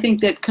all, I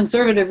think that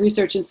conservative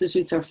research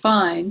institutes are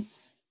fine.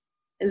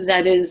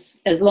 That is,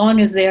 as long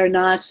as they are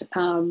not,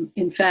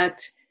 in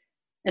fact,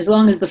 as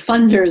long as the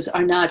funders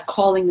are not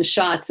calling the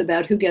shots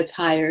about who gets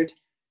hired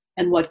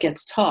and what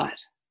gets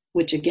taught,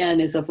 which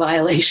again is a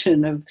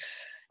violation of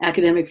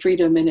academic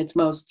freedom in its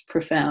most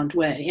profound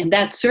way. And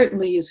that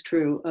certainly is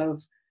true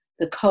of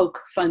the Koch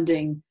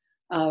funding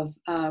of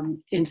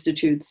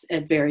institutes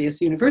at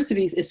various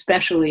universities,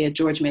 especially at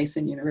George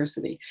Mason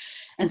University.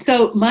 And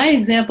so my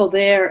example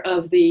there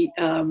of the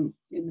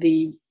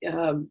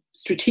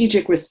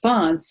strategic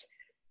response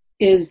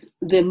is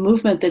the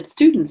movement that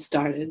students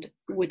started,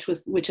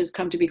 which has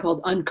come to be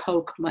called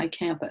Unkoch My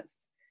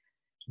Campus.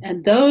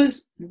 And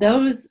those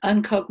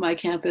Unkoch My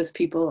Campus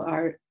people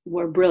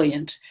were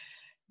brilliant.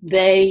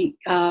 They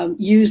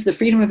used the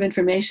Freedom of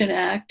Information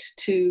Act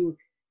to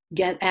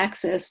get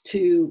access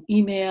to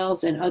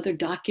emails and other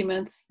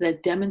documents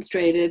that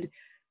demonstrated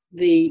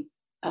the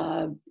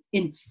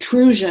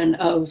intrusion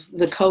of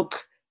the Koch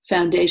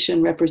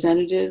Foundation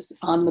representatives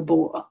on the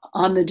board,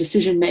 on the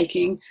decision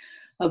making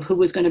of who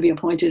was going to be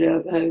appointed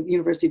a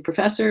university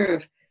professor,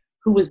 of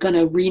who was going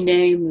to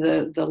rename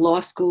the law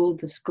school,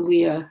 the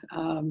Scalia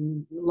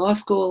Law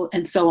School,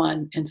 and so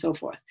on and so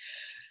forth.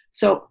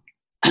 So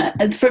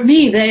for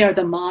me, they are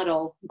the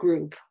model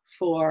group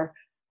for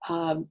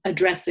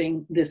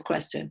addressing this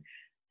question.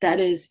 That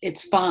is,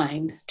 it's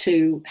fine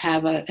to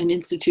have an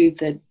institute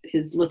that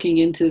is looking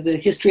into the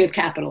history of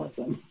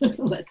capitalism,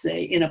 let's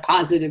say, in a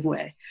positive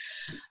way.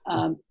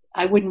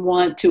 I wouldn't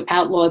want to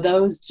outlaw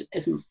those,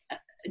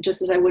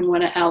 just as I wouldn't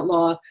want to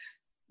outlaw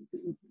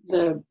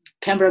the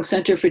Pembroke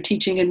Center for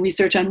Teaching and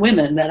Research on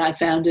Women that I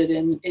founded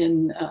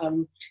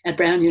at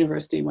Brown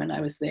University when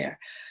I was there.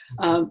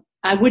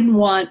 I wouldn't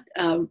want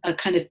a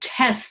kind of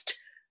test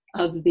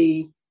of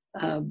the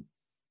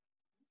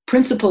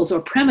principles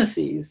or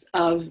premises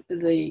of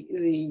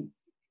the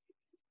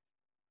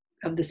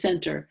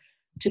center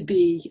to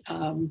be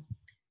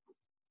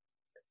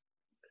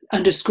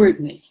under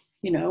scrutiny.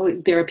 You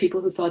know, there are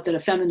people who thought that a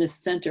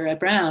feminist center at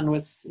Brown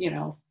was, you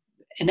know,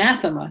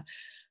 anathema,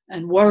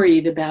 and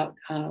worried about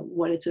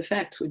what its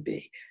effects would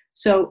be.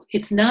 So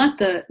it's not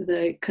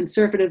the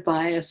conservative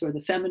bias or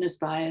the feminist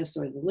bias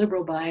or the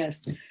liberal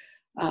bias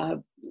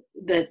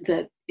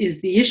that is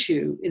the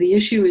issue. The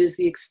issue is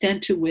the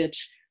extent to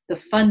which the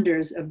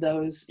funders of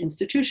those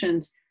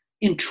institutions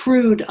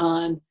intrude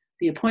on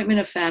the appointment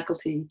of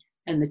faculty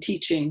and the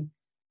teaching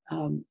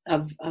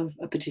of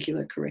a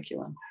particular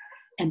curriculum.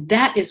 And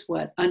that is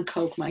what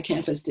Unkoch My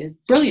Campus did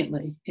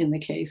brilliantly in the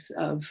case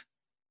of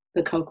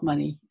the Koch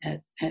money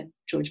at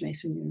George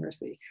Mason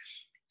University.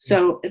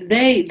 So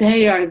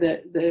they are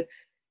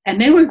and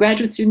they were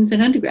graduate students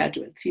and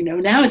undergraduates. You know,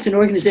 now it's an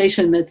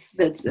organization that's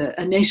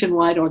a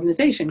nationwide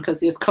organization because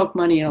there's Koch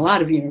money in a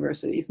lot of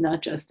universities,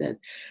 not just at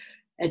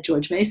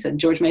George Mason.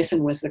 George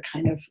Mason was the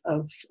kind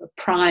of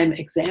prime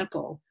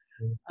example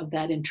of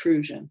that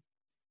intrusion.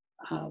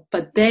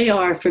 But they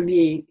are, for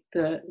me,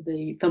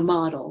 the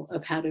model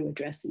of how to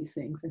address these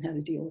things and how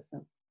to deal with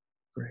them.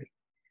 Great.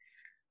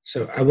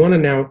 So I want to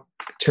now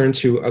turn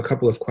to a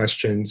couple of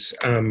questions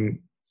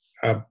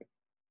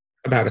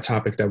about a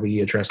topic that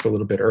we addressed a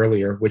little bit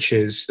earlier, which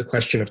is the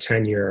question of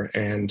tenure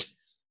and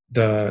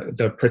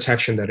the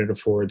protection that it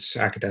affords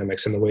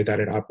academics and the way that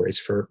it operates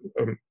for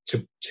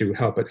to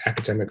help with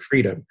academic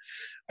freedom.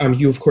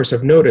 You, of course,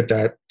 have noted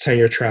that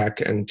tenure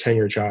track and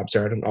tenure jobs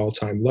are at an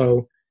all-time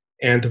low,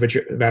 and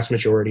the vast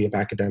majority of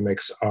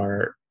academics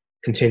are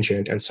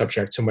contingent and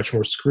subject to much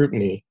more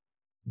scrutiny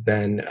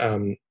than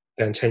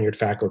tenured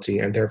faculty,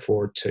 and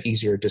therefore to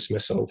easier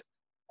dismissal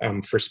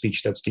for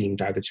speech that's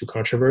deemed either too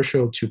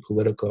controversial, too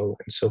political,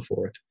 and so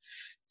forth.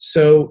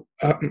 So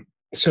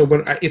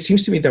it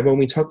seems to me that when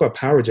we talk about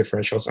power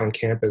differentials on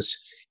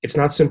campus, it's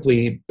not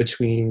simply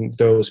between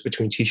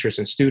teachers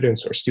and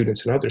students or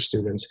students and other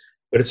students,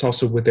 but it's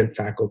also within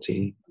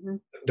faculty,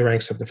 the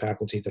ranks of the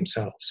faculty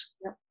themselves.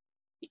 Yep.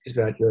 Is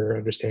that your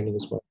understanding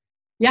as well?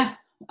 Yeah,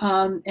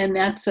 and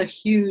that's a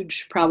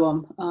huge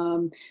problem.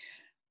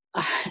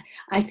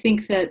 I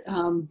think that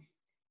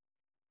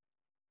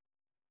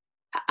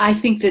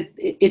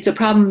it's a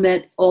problem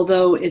that,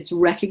 although it's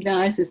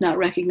recognized, is not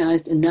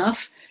recognized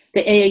enough.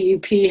 The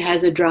AAUP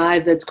has a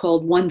drive that's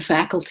called One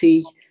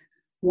Faculty,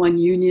 One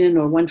Union,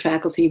 or One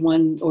Faculty,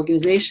 One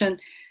Organization.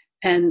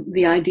 And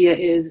the idea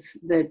is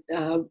that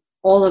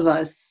all of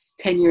us,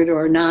 tenured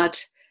or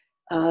not,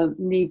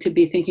 need to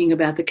be thinking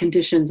about the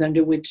conditions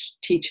under which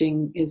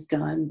teaching is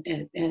done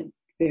at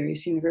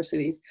various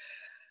universities.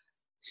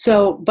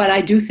 So, but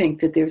I do think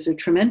that there's a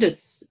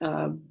tremendous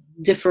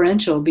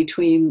differential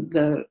between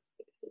the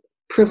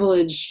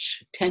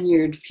privileged,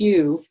 tenured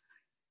few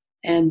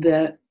and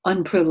the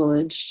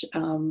unprivileged,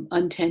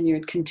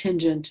 untenured,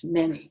 contingent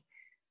many.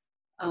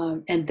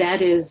 And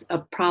that is a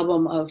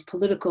problem of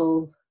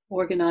political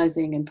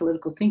organizing and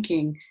political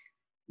thinking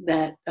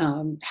that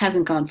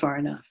hasn't gone far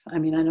enough. I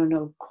mean, I don't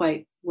know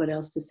quite what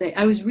else to say.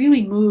 I was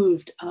really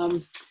moved.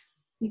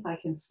 See if I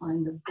can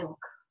find the book.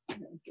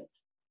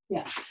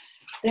 Yeah,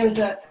 there's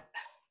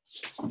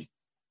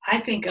I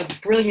think, a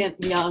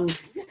brilliant young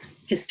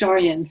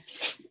historian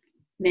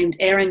named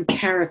Aaron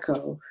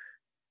Carrico,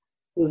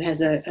 who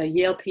has a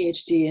Yale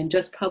PhD and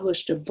just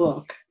published a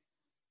book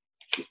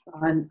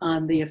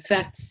on the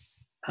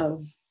effects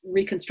of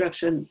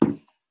Reconstruction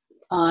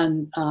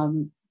on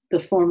the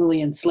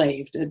formerly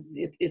enslaved.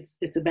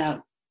 It's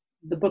about,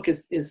 the book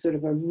is sort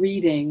of a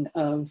reading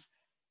of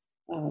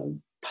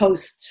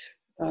post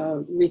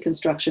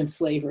Reconstruction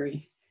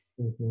slavery.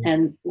 Mm-hmm.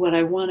 And what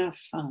I want to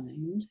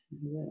find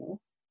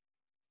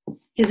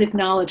is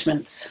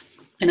acknowledgments.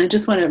 And I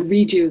just want to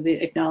read you the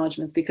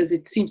acknowledgments because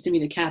it seems to me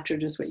to capture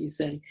just what you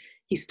say.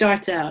 He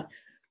starts out,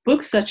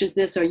 books such as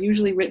this are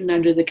usually written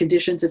under the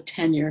conditions of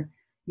tenure,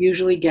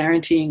 usually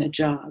guaranteeing a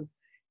job.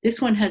 This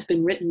one has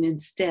been written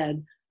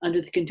instead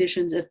under the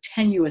conditions of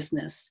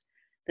tenuousness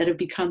that have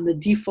become the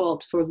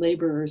default for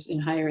laborers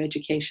in higher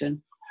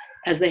education,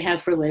 as they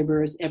have for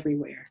laborers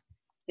everywhere.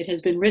 It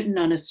has been written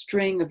on a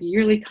string of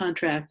yearly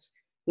contracts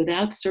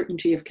without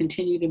certainty of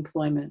continued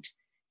employment.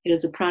 It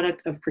is a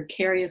product of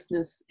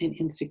precariousness and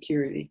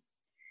insecurity.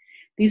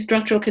 These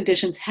structural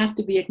conditions have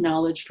to be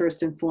acknowledged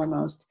first and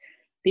foremost.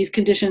 These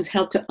conditions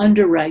help to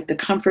underwrite the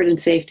comfort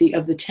and safety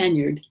of the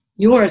tenured,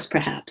 yours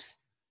perhaps.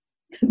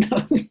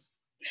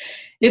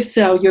 If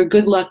so, your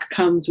good luck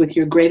comes with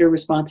your greater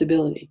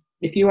responsibility.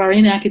 If you are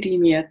in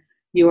academia,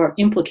 you are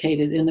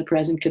implicated in the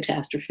present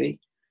catastrophe.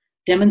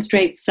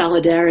 Demonstrate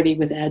solidarity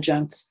with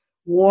adjuncts,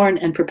 warn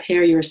and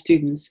prepare your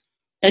students,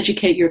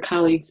 educate your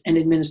colleagues and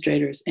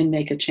administrators, and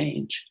make a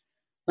change.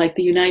 Like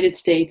the United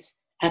States,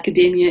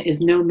 academia is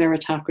no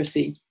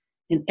meritocracy,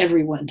 and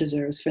everyone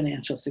deserves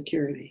financial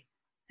security.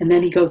 And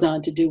then he goes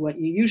on to do what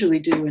you usually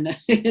do in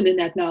an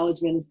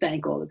acknowledgement and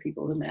thank all the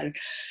people who matter.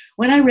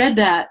 When I read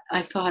that,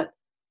 I thought,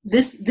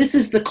 this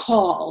is the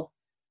call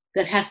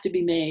that has to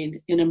be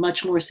made in a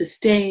much more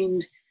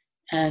sustained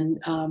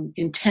and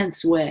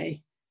intense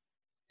way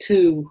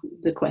to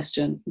the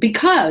question,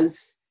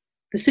 because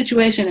the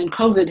situation in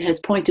COVID has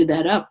pointed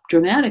that up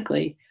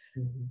dramatically.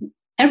 Mm-hmm.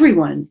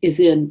 Everyone is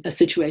in a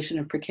situation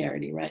of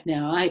precarity right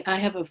now. I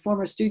have a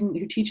former student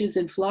who teaches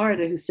in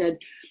Florida who said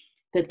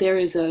that there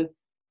is a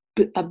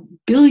 $1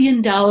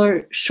 billion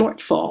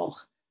shortfall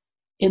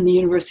in the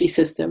university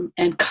system,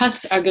 and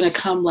cuts are going to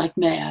come like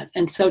mad.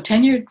 And so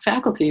tenured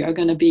faculty are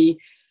going to be,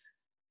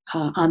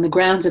 on the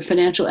grounds of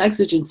financial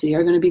exigency,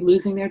 are going to be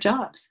losing their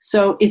jobs.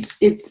 So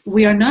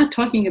we are not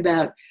talking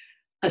about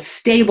a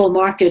stable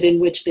market in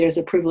which there's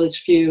a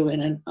privileged few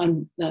and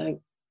an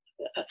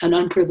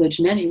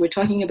unprivileged many. We're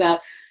talking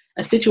about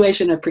a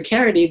situation of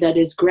precarity that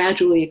is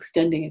gradually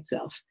extending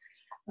itself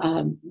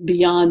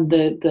beyond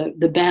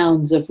the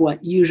bounds of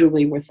what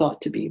usually were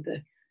thought to be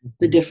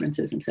the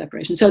differences and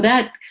separation. So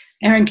that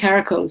Aaron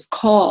Carrico's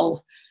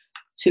call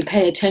to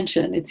pay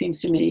attention, it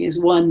seems to me, is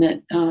one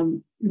that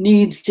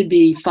needs to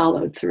be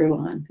followed through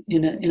on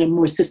in a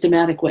more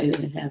systematic way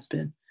than it has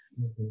been.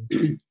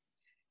 Mm-hmm.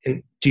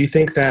 And do you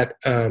think that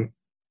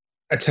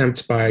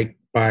attempts by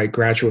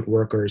graduate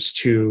workers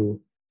to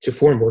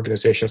form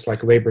organizations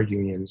like labor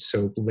unions,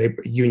 so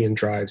labor union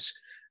drives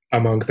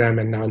among them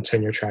and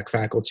non-tenure track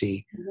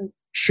faculty, mm-hmm.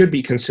 should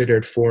be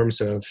considered forms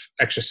of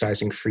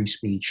exercising free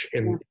speech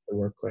in the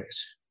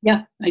workplace?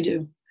 Yeah, I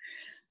do.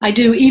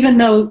 Even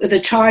though the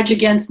charge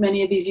against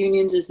many of these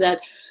unions is that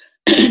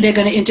they're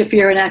going to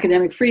interfere in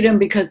academic freedom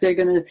because they're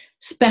going to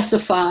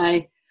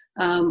specify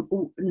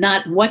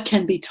not what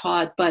can be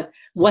taught, but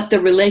what the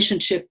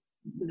relationship,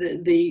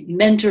 the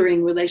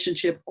mentoring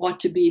relationship ought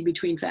to be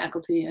between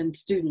faculty and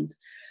students.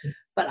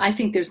 But I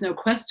think there's no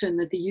question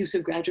that the use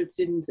of graduate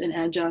students and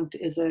adjunct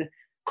is a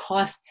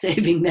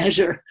cost-saving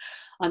measure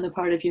on the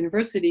part of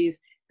universities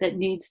that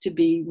needs to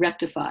be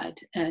rectified.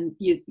 And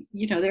you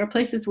know, there are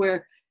places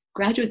where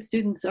graduate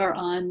students are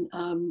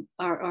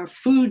are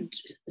food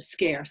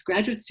scarce.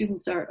 Graduate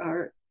students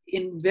are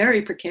in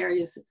very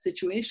precarious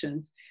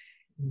situations,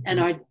 mm-hmm. and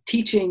are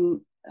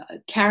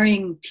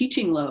carrying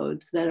teaching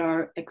loads that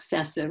are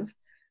excessive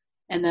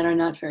and that are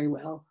not very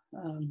well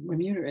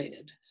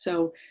remunerated.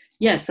 So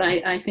yes,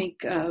 I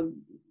think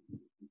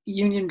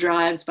union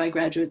drives by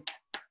graduate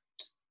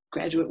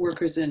graduate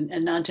workers and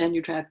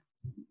non-tenured track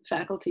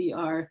faculty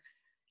are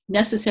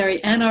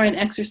necessary and are an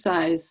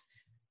exercise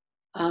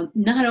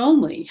not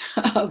only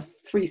of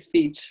free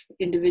speech,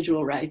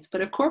 individual rights,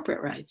 but of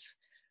corporate rights.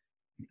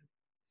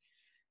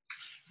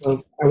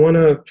 Well, I want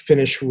to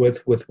finish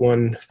with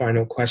one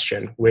final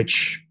question,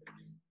 which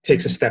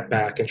takes a step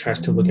back and tries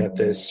to look at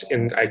this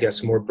in, I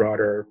guess, more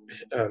broader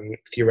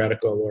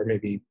theoretical or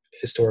maybe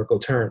historical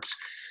terms.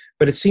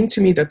 But it seemed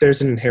to me that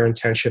there's an inherent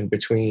tension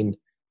between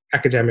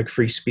academic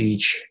free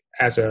speech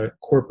as a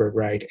corporate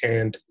right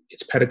and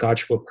its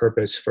pedagogical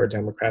purpose for a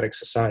democratic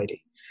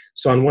society.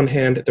 So on one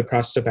hand, the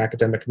process of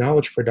academic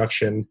knowledge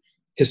production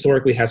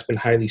historically has been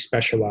highly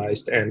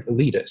specialized and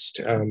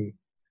elitist,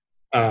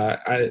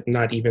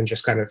 not even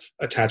just kind of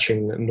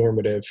attaching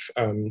normative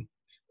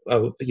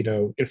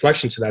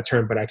inflection to that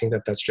term, but I think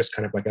that that's just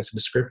kind of like as a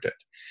descriptive.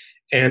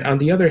 And on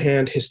the other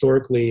hand,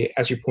 historically,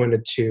 as you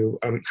pointed to,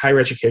 higher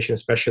education,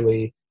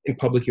 especially in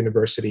public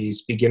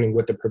universities, beginning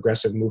with the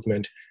progressive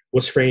movement,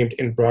 was framed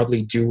in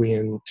broadly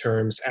Deweyan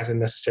terms as a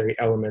necessary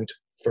element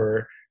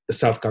for the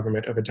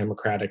self-government of a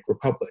democratic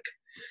republic.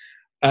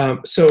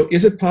 So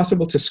is it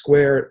possible to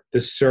square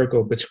this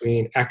circle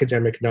between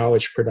academic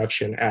knowledge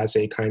production as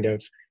a kind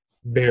of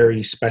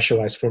very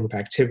specialized form of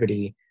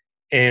activity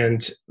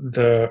and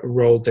the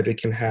role that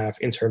it can have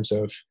in terms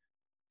of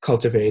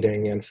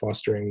cultivating and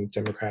fostering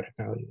democratic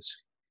values?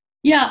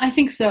 Yeah, I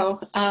think so.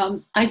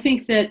 I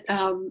think that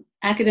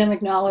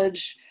academic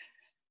knowledge,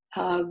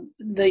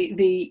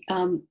 the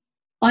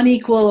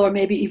unequal or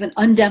maybe even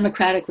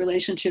undemocratic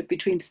relationship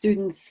between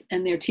students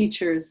and their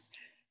teachers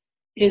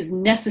is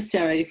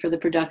necessary for the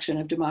production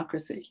of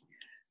democracy.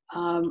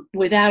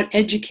 Without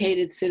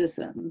educated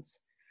citizens,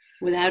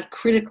 without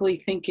critically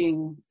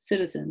thinking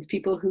citizens,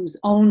 people whose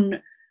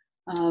own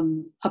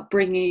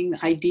upbringing,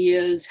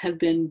 ideas have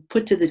been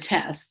put to the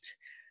test,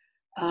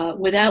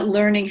 without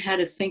learning how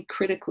to think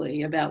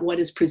critically about what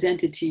is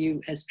presented to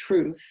you as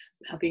truth,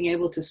 being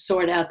able to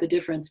sort out the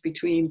difference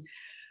between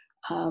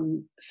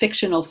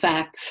fictional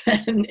facts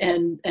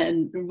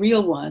and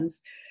real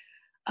ones,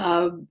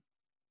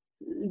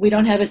 we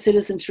don't have a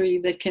citizenry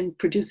that can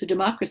produce a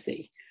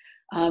democracy.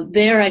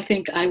 There, I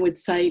think I would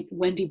cite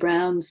Wendy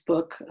Brown's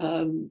book,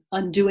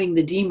 Undoing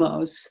the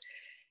Demos,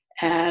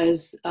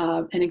 as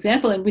an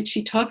example in which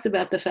she talks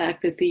about the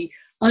fact that the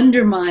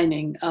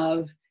undermining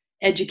of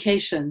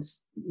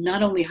educations,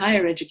 not only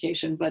higher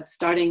education, but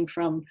starting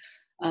from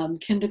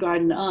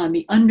kindergarten on,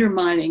 the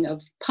undermining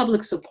of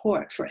public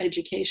support for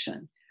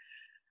education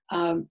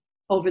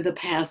over the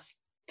past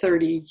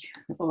 30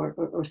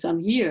 or some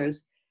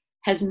years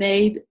has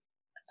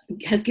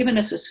given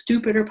us a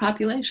stupider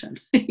population.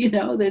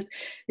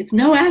 It's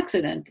no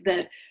accident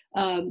that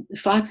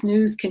Fox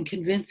News can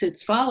convince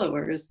its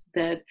followers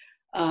that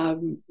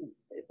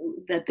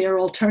their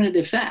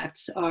alternative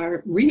facts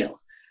are real,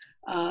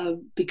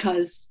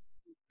 because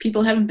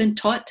people haven't been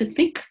taught to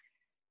think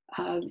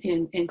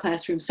in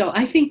classrooms. So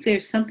I think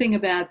there's something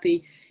about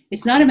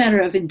it's not a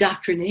matter of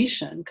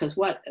indoctrination, because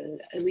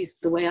at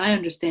least the way I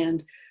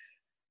understand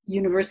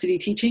university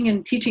teaching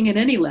and teaching at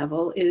any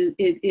level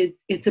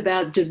it's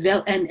about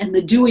and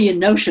the Deweyan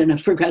notion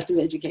of progressive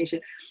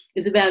education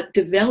is about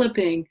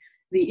developing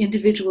the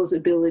individual's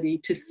ability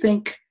to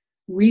think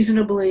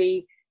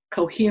reasonably,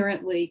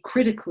 coherently,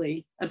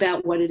 critically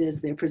about what it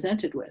is they're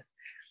presented with.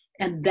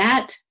 And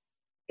that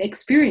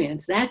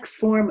experience, that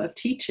form of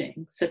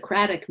teaching,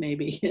 Socratic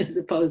maybe, as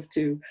opposed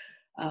to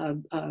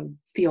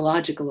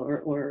theological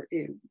or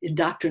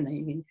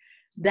indoctrinating,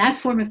 that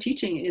form of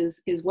teaching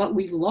is what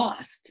we've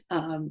lost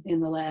in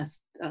the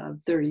last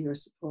 30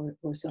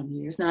 or some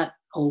years. Not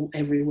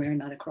everywhere,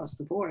 not across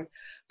the board.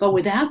 But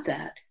without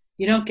that,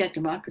 you don't get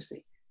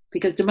democracy,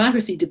 because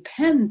democracy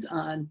depends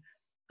on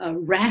a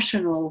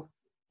rational,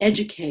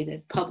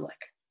 educated public.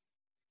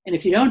 And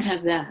if you don't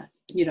have that,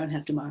 you don't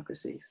have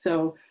democracy.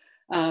 So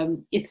I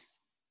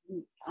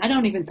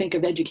don't even think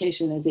of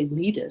education as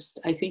elitist.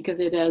 I think of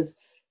it as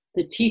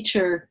the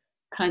teacher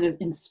kind of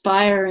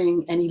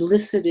inspiring and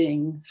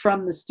eliciting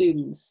from the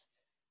students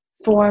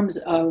forms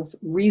of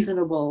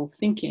reasonable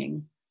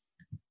thinking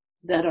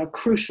that are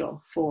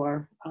crucial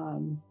for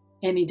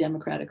any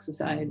democratic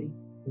society.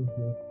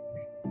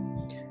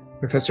 Mm-hmm.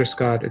 Professor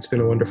Scott, it's been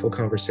a wonderful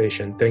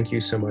conversation. Thank you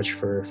so much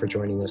for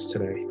joining us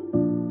today.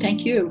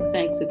 Thank you.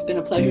 Thanks. It's been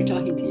a pleasure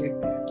talking to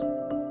you.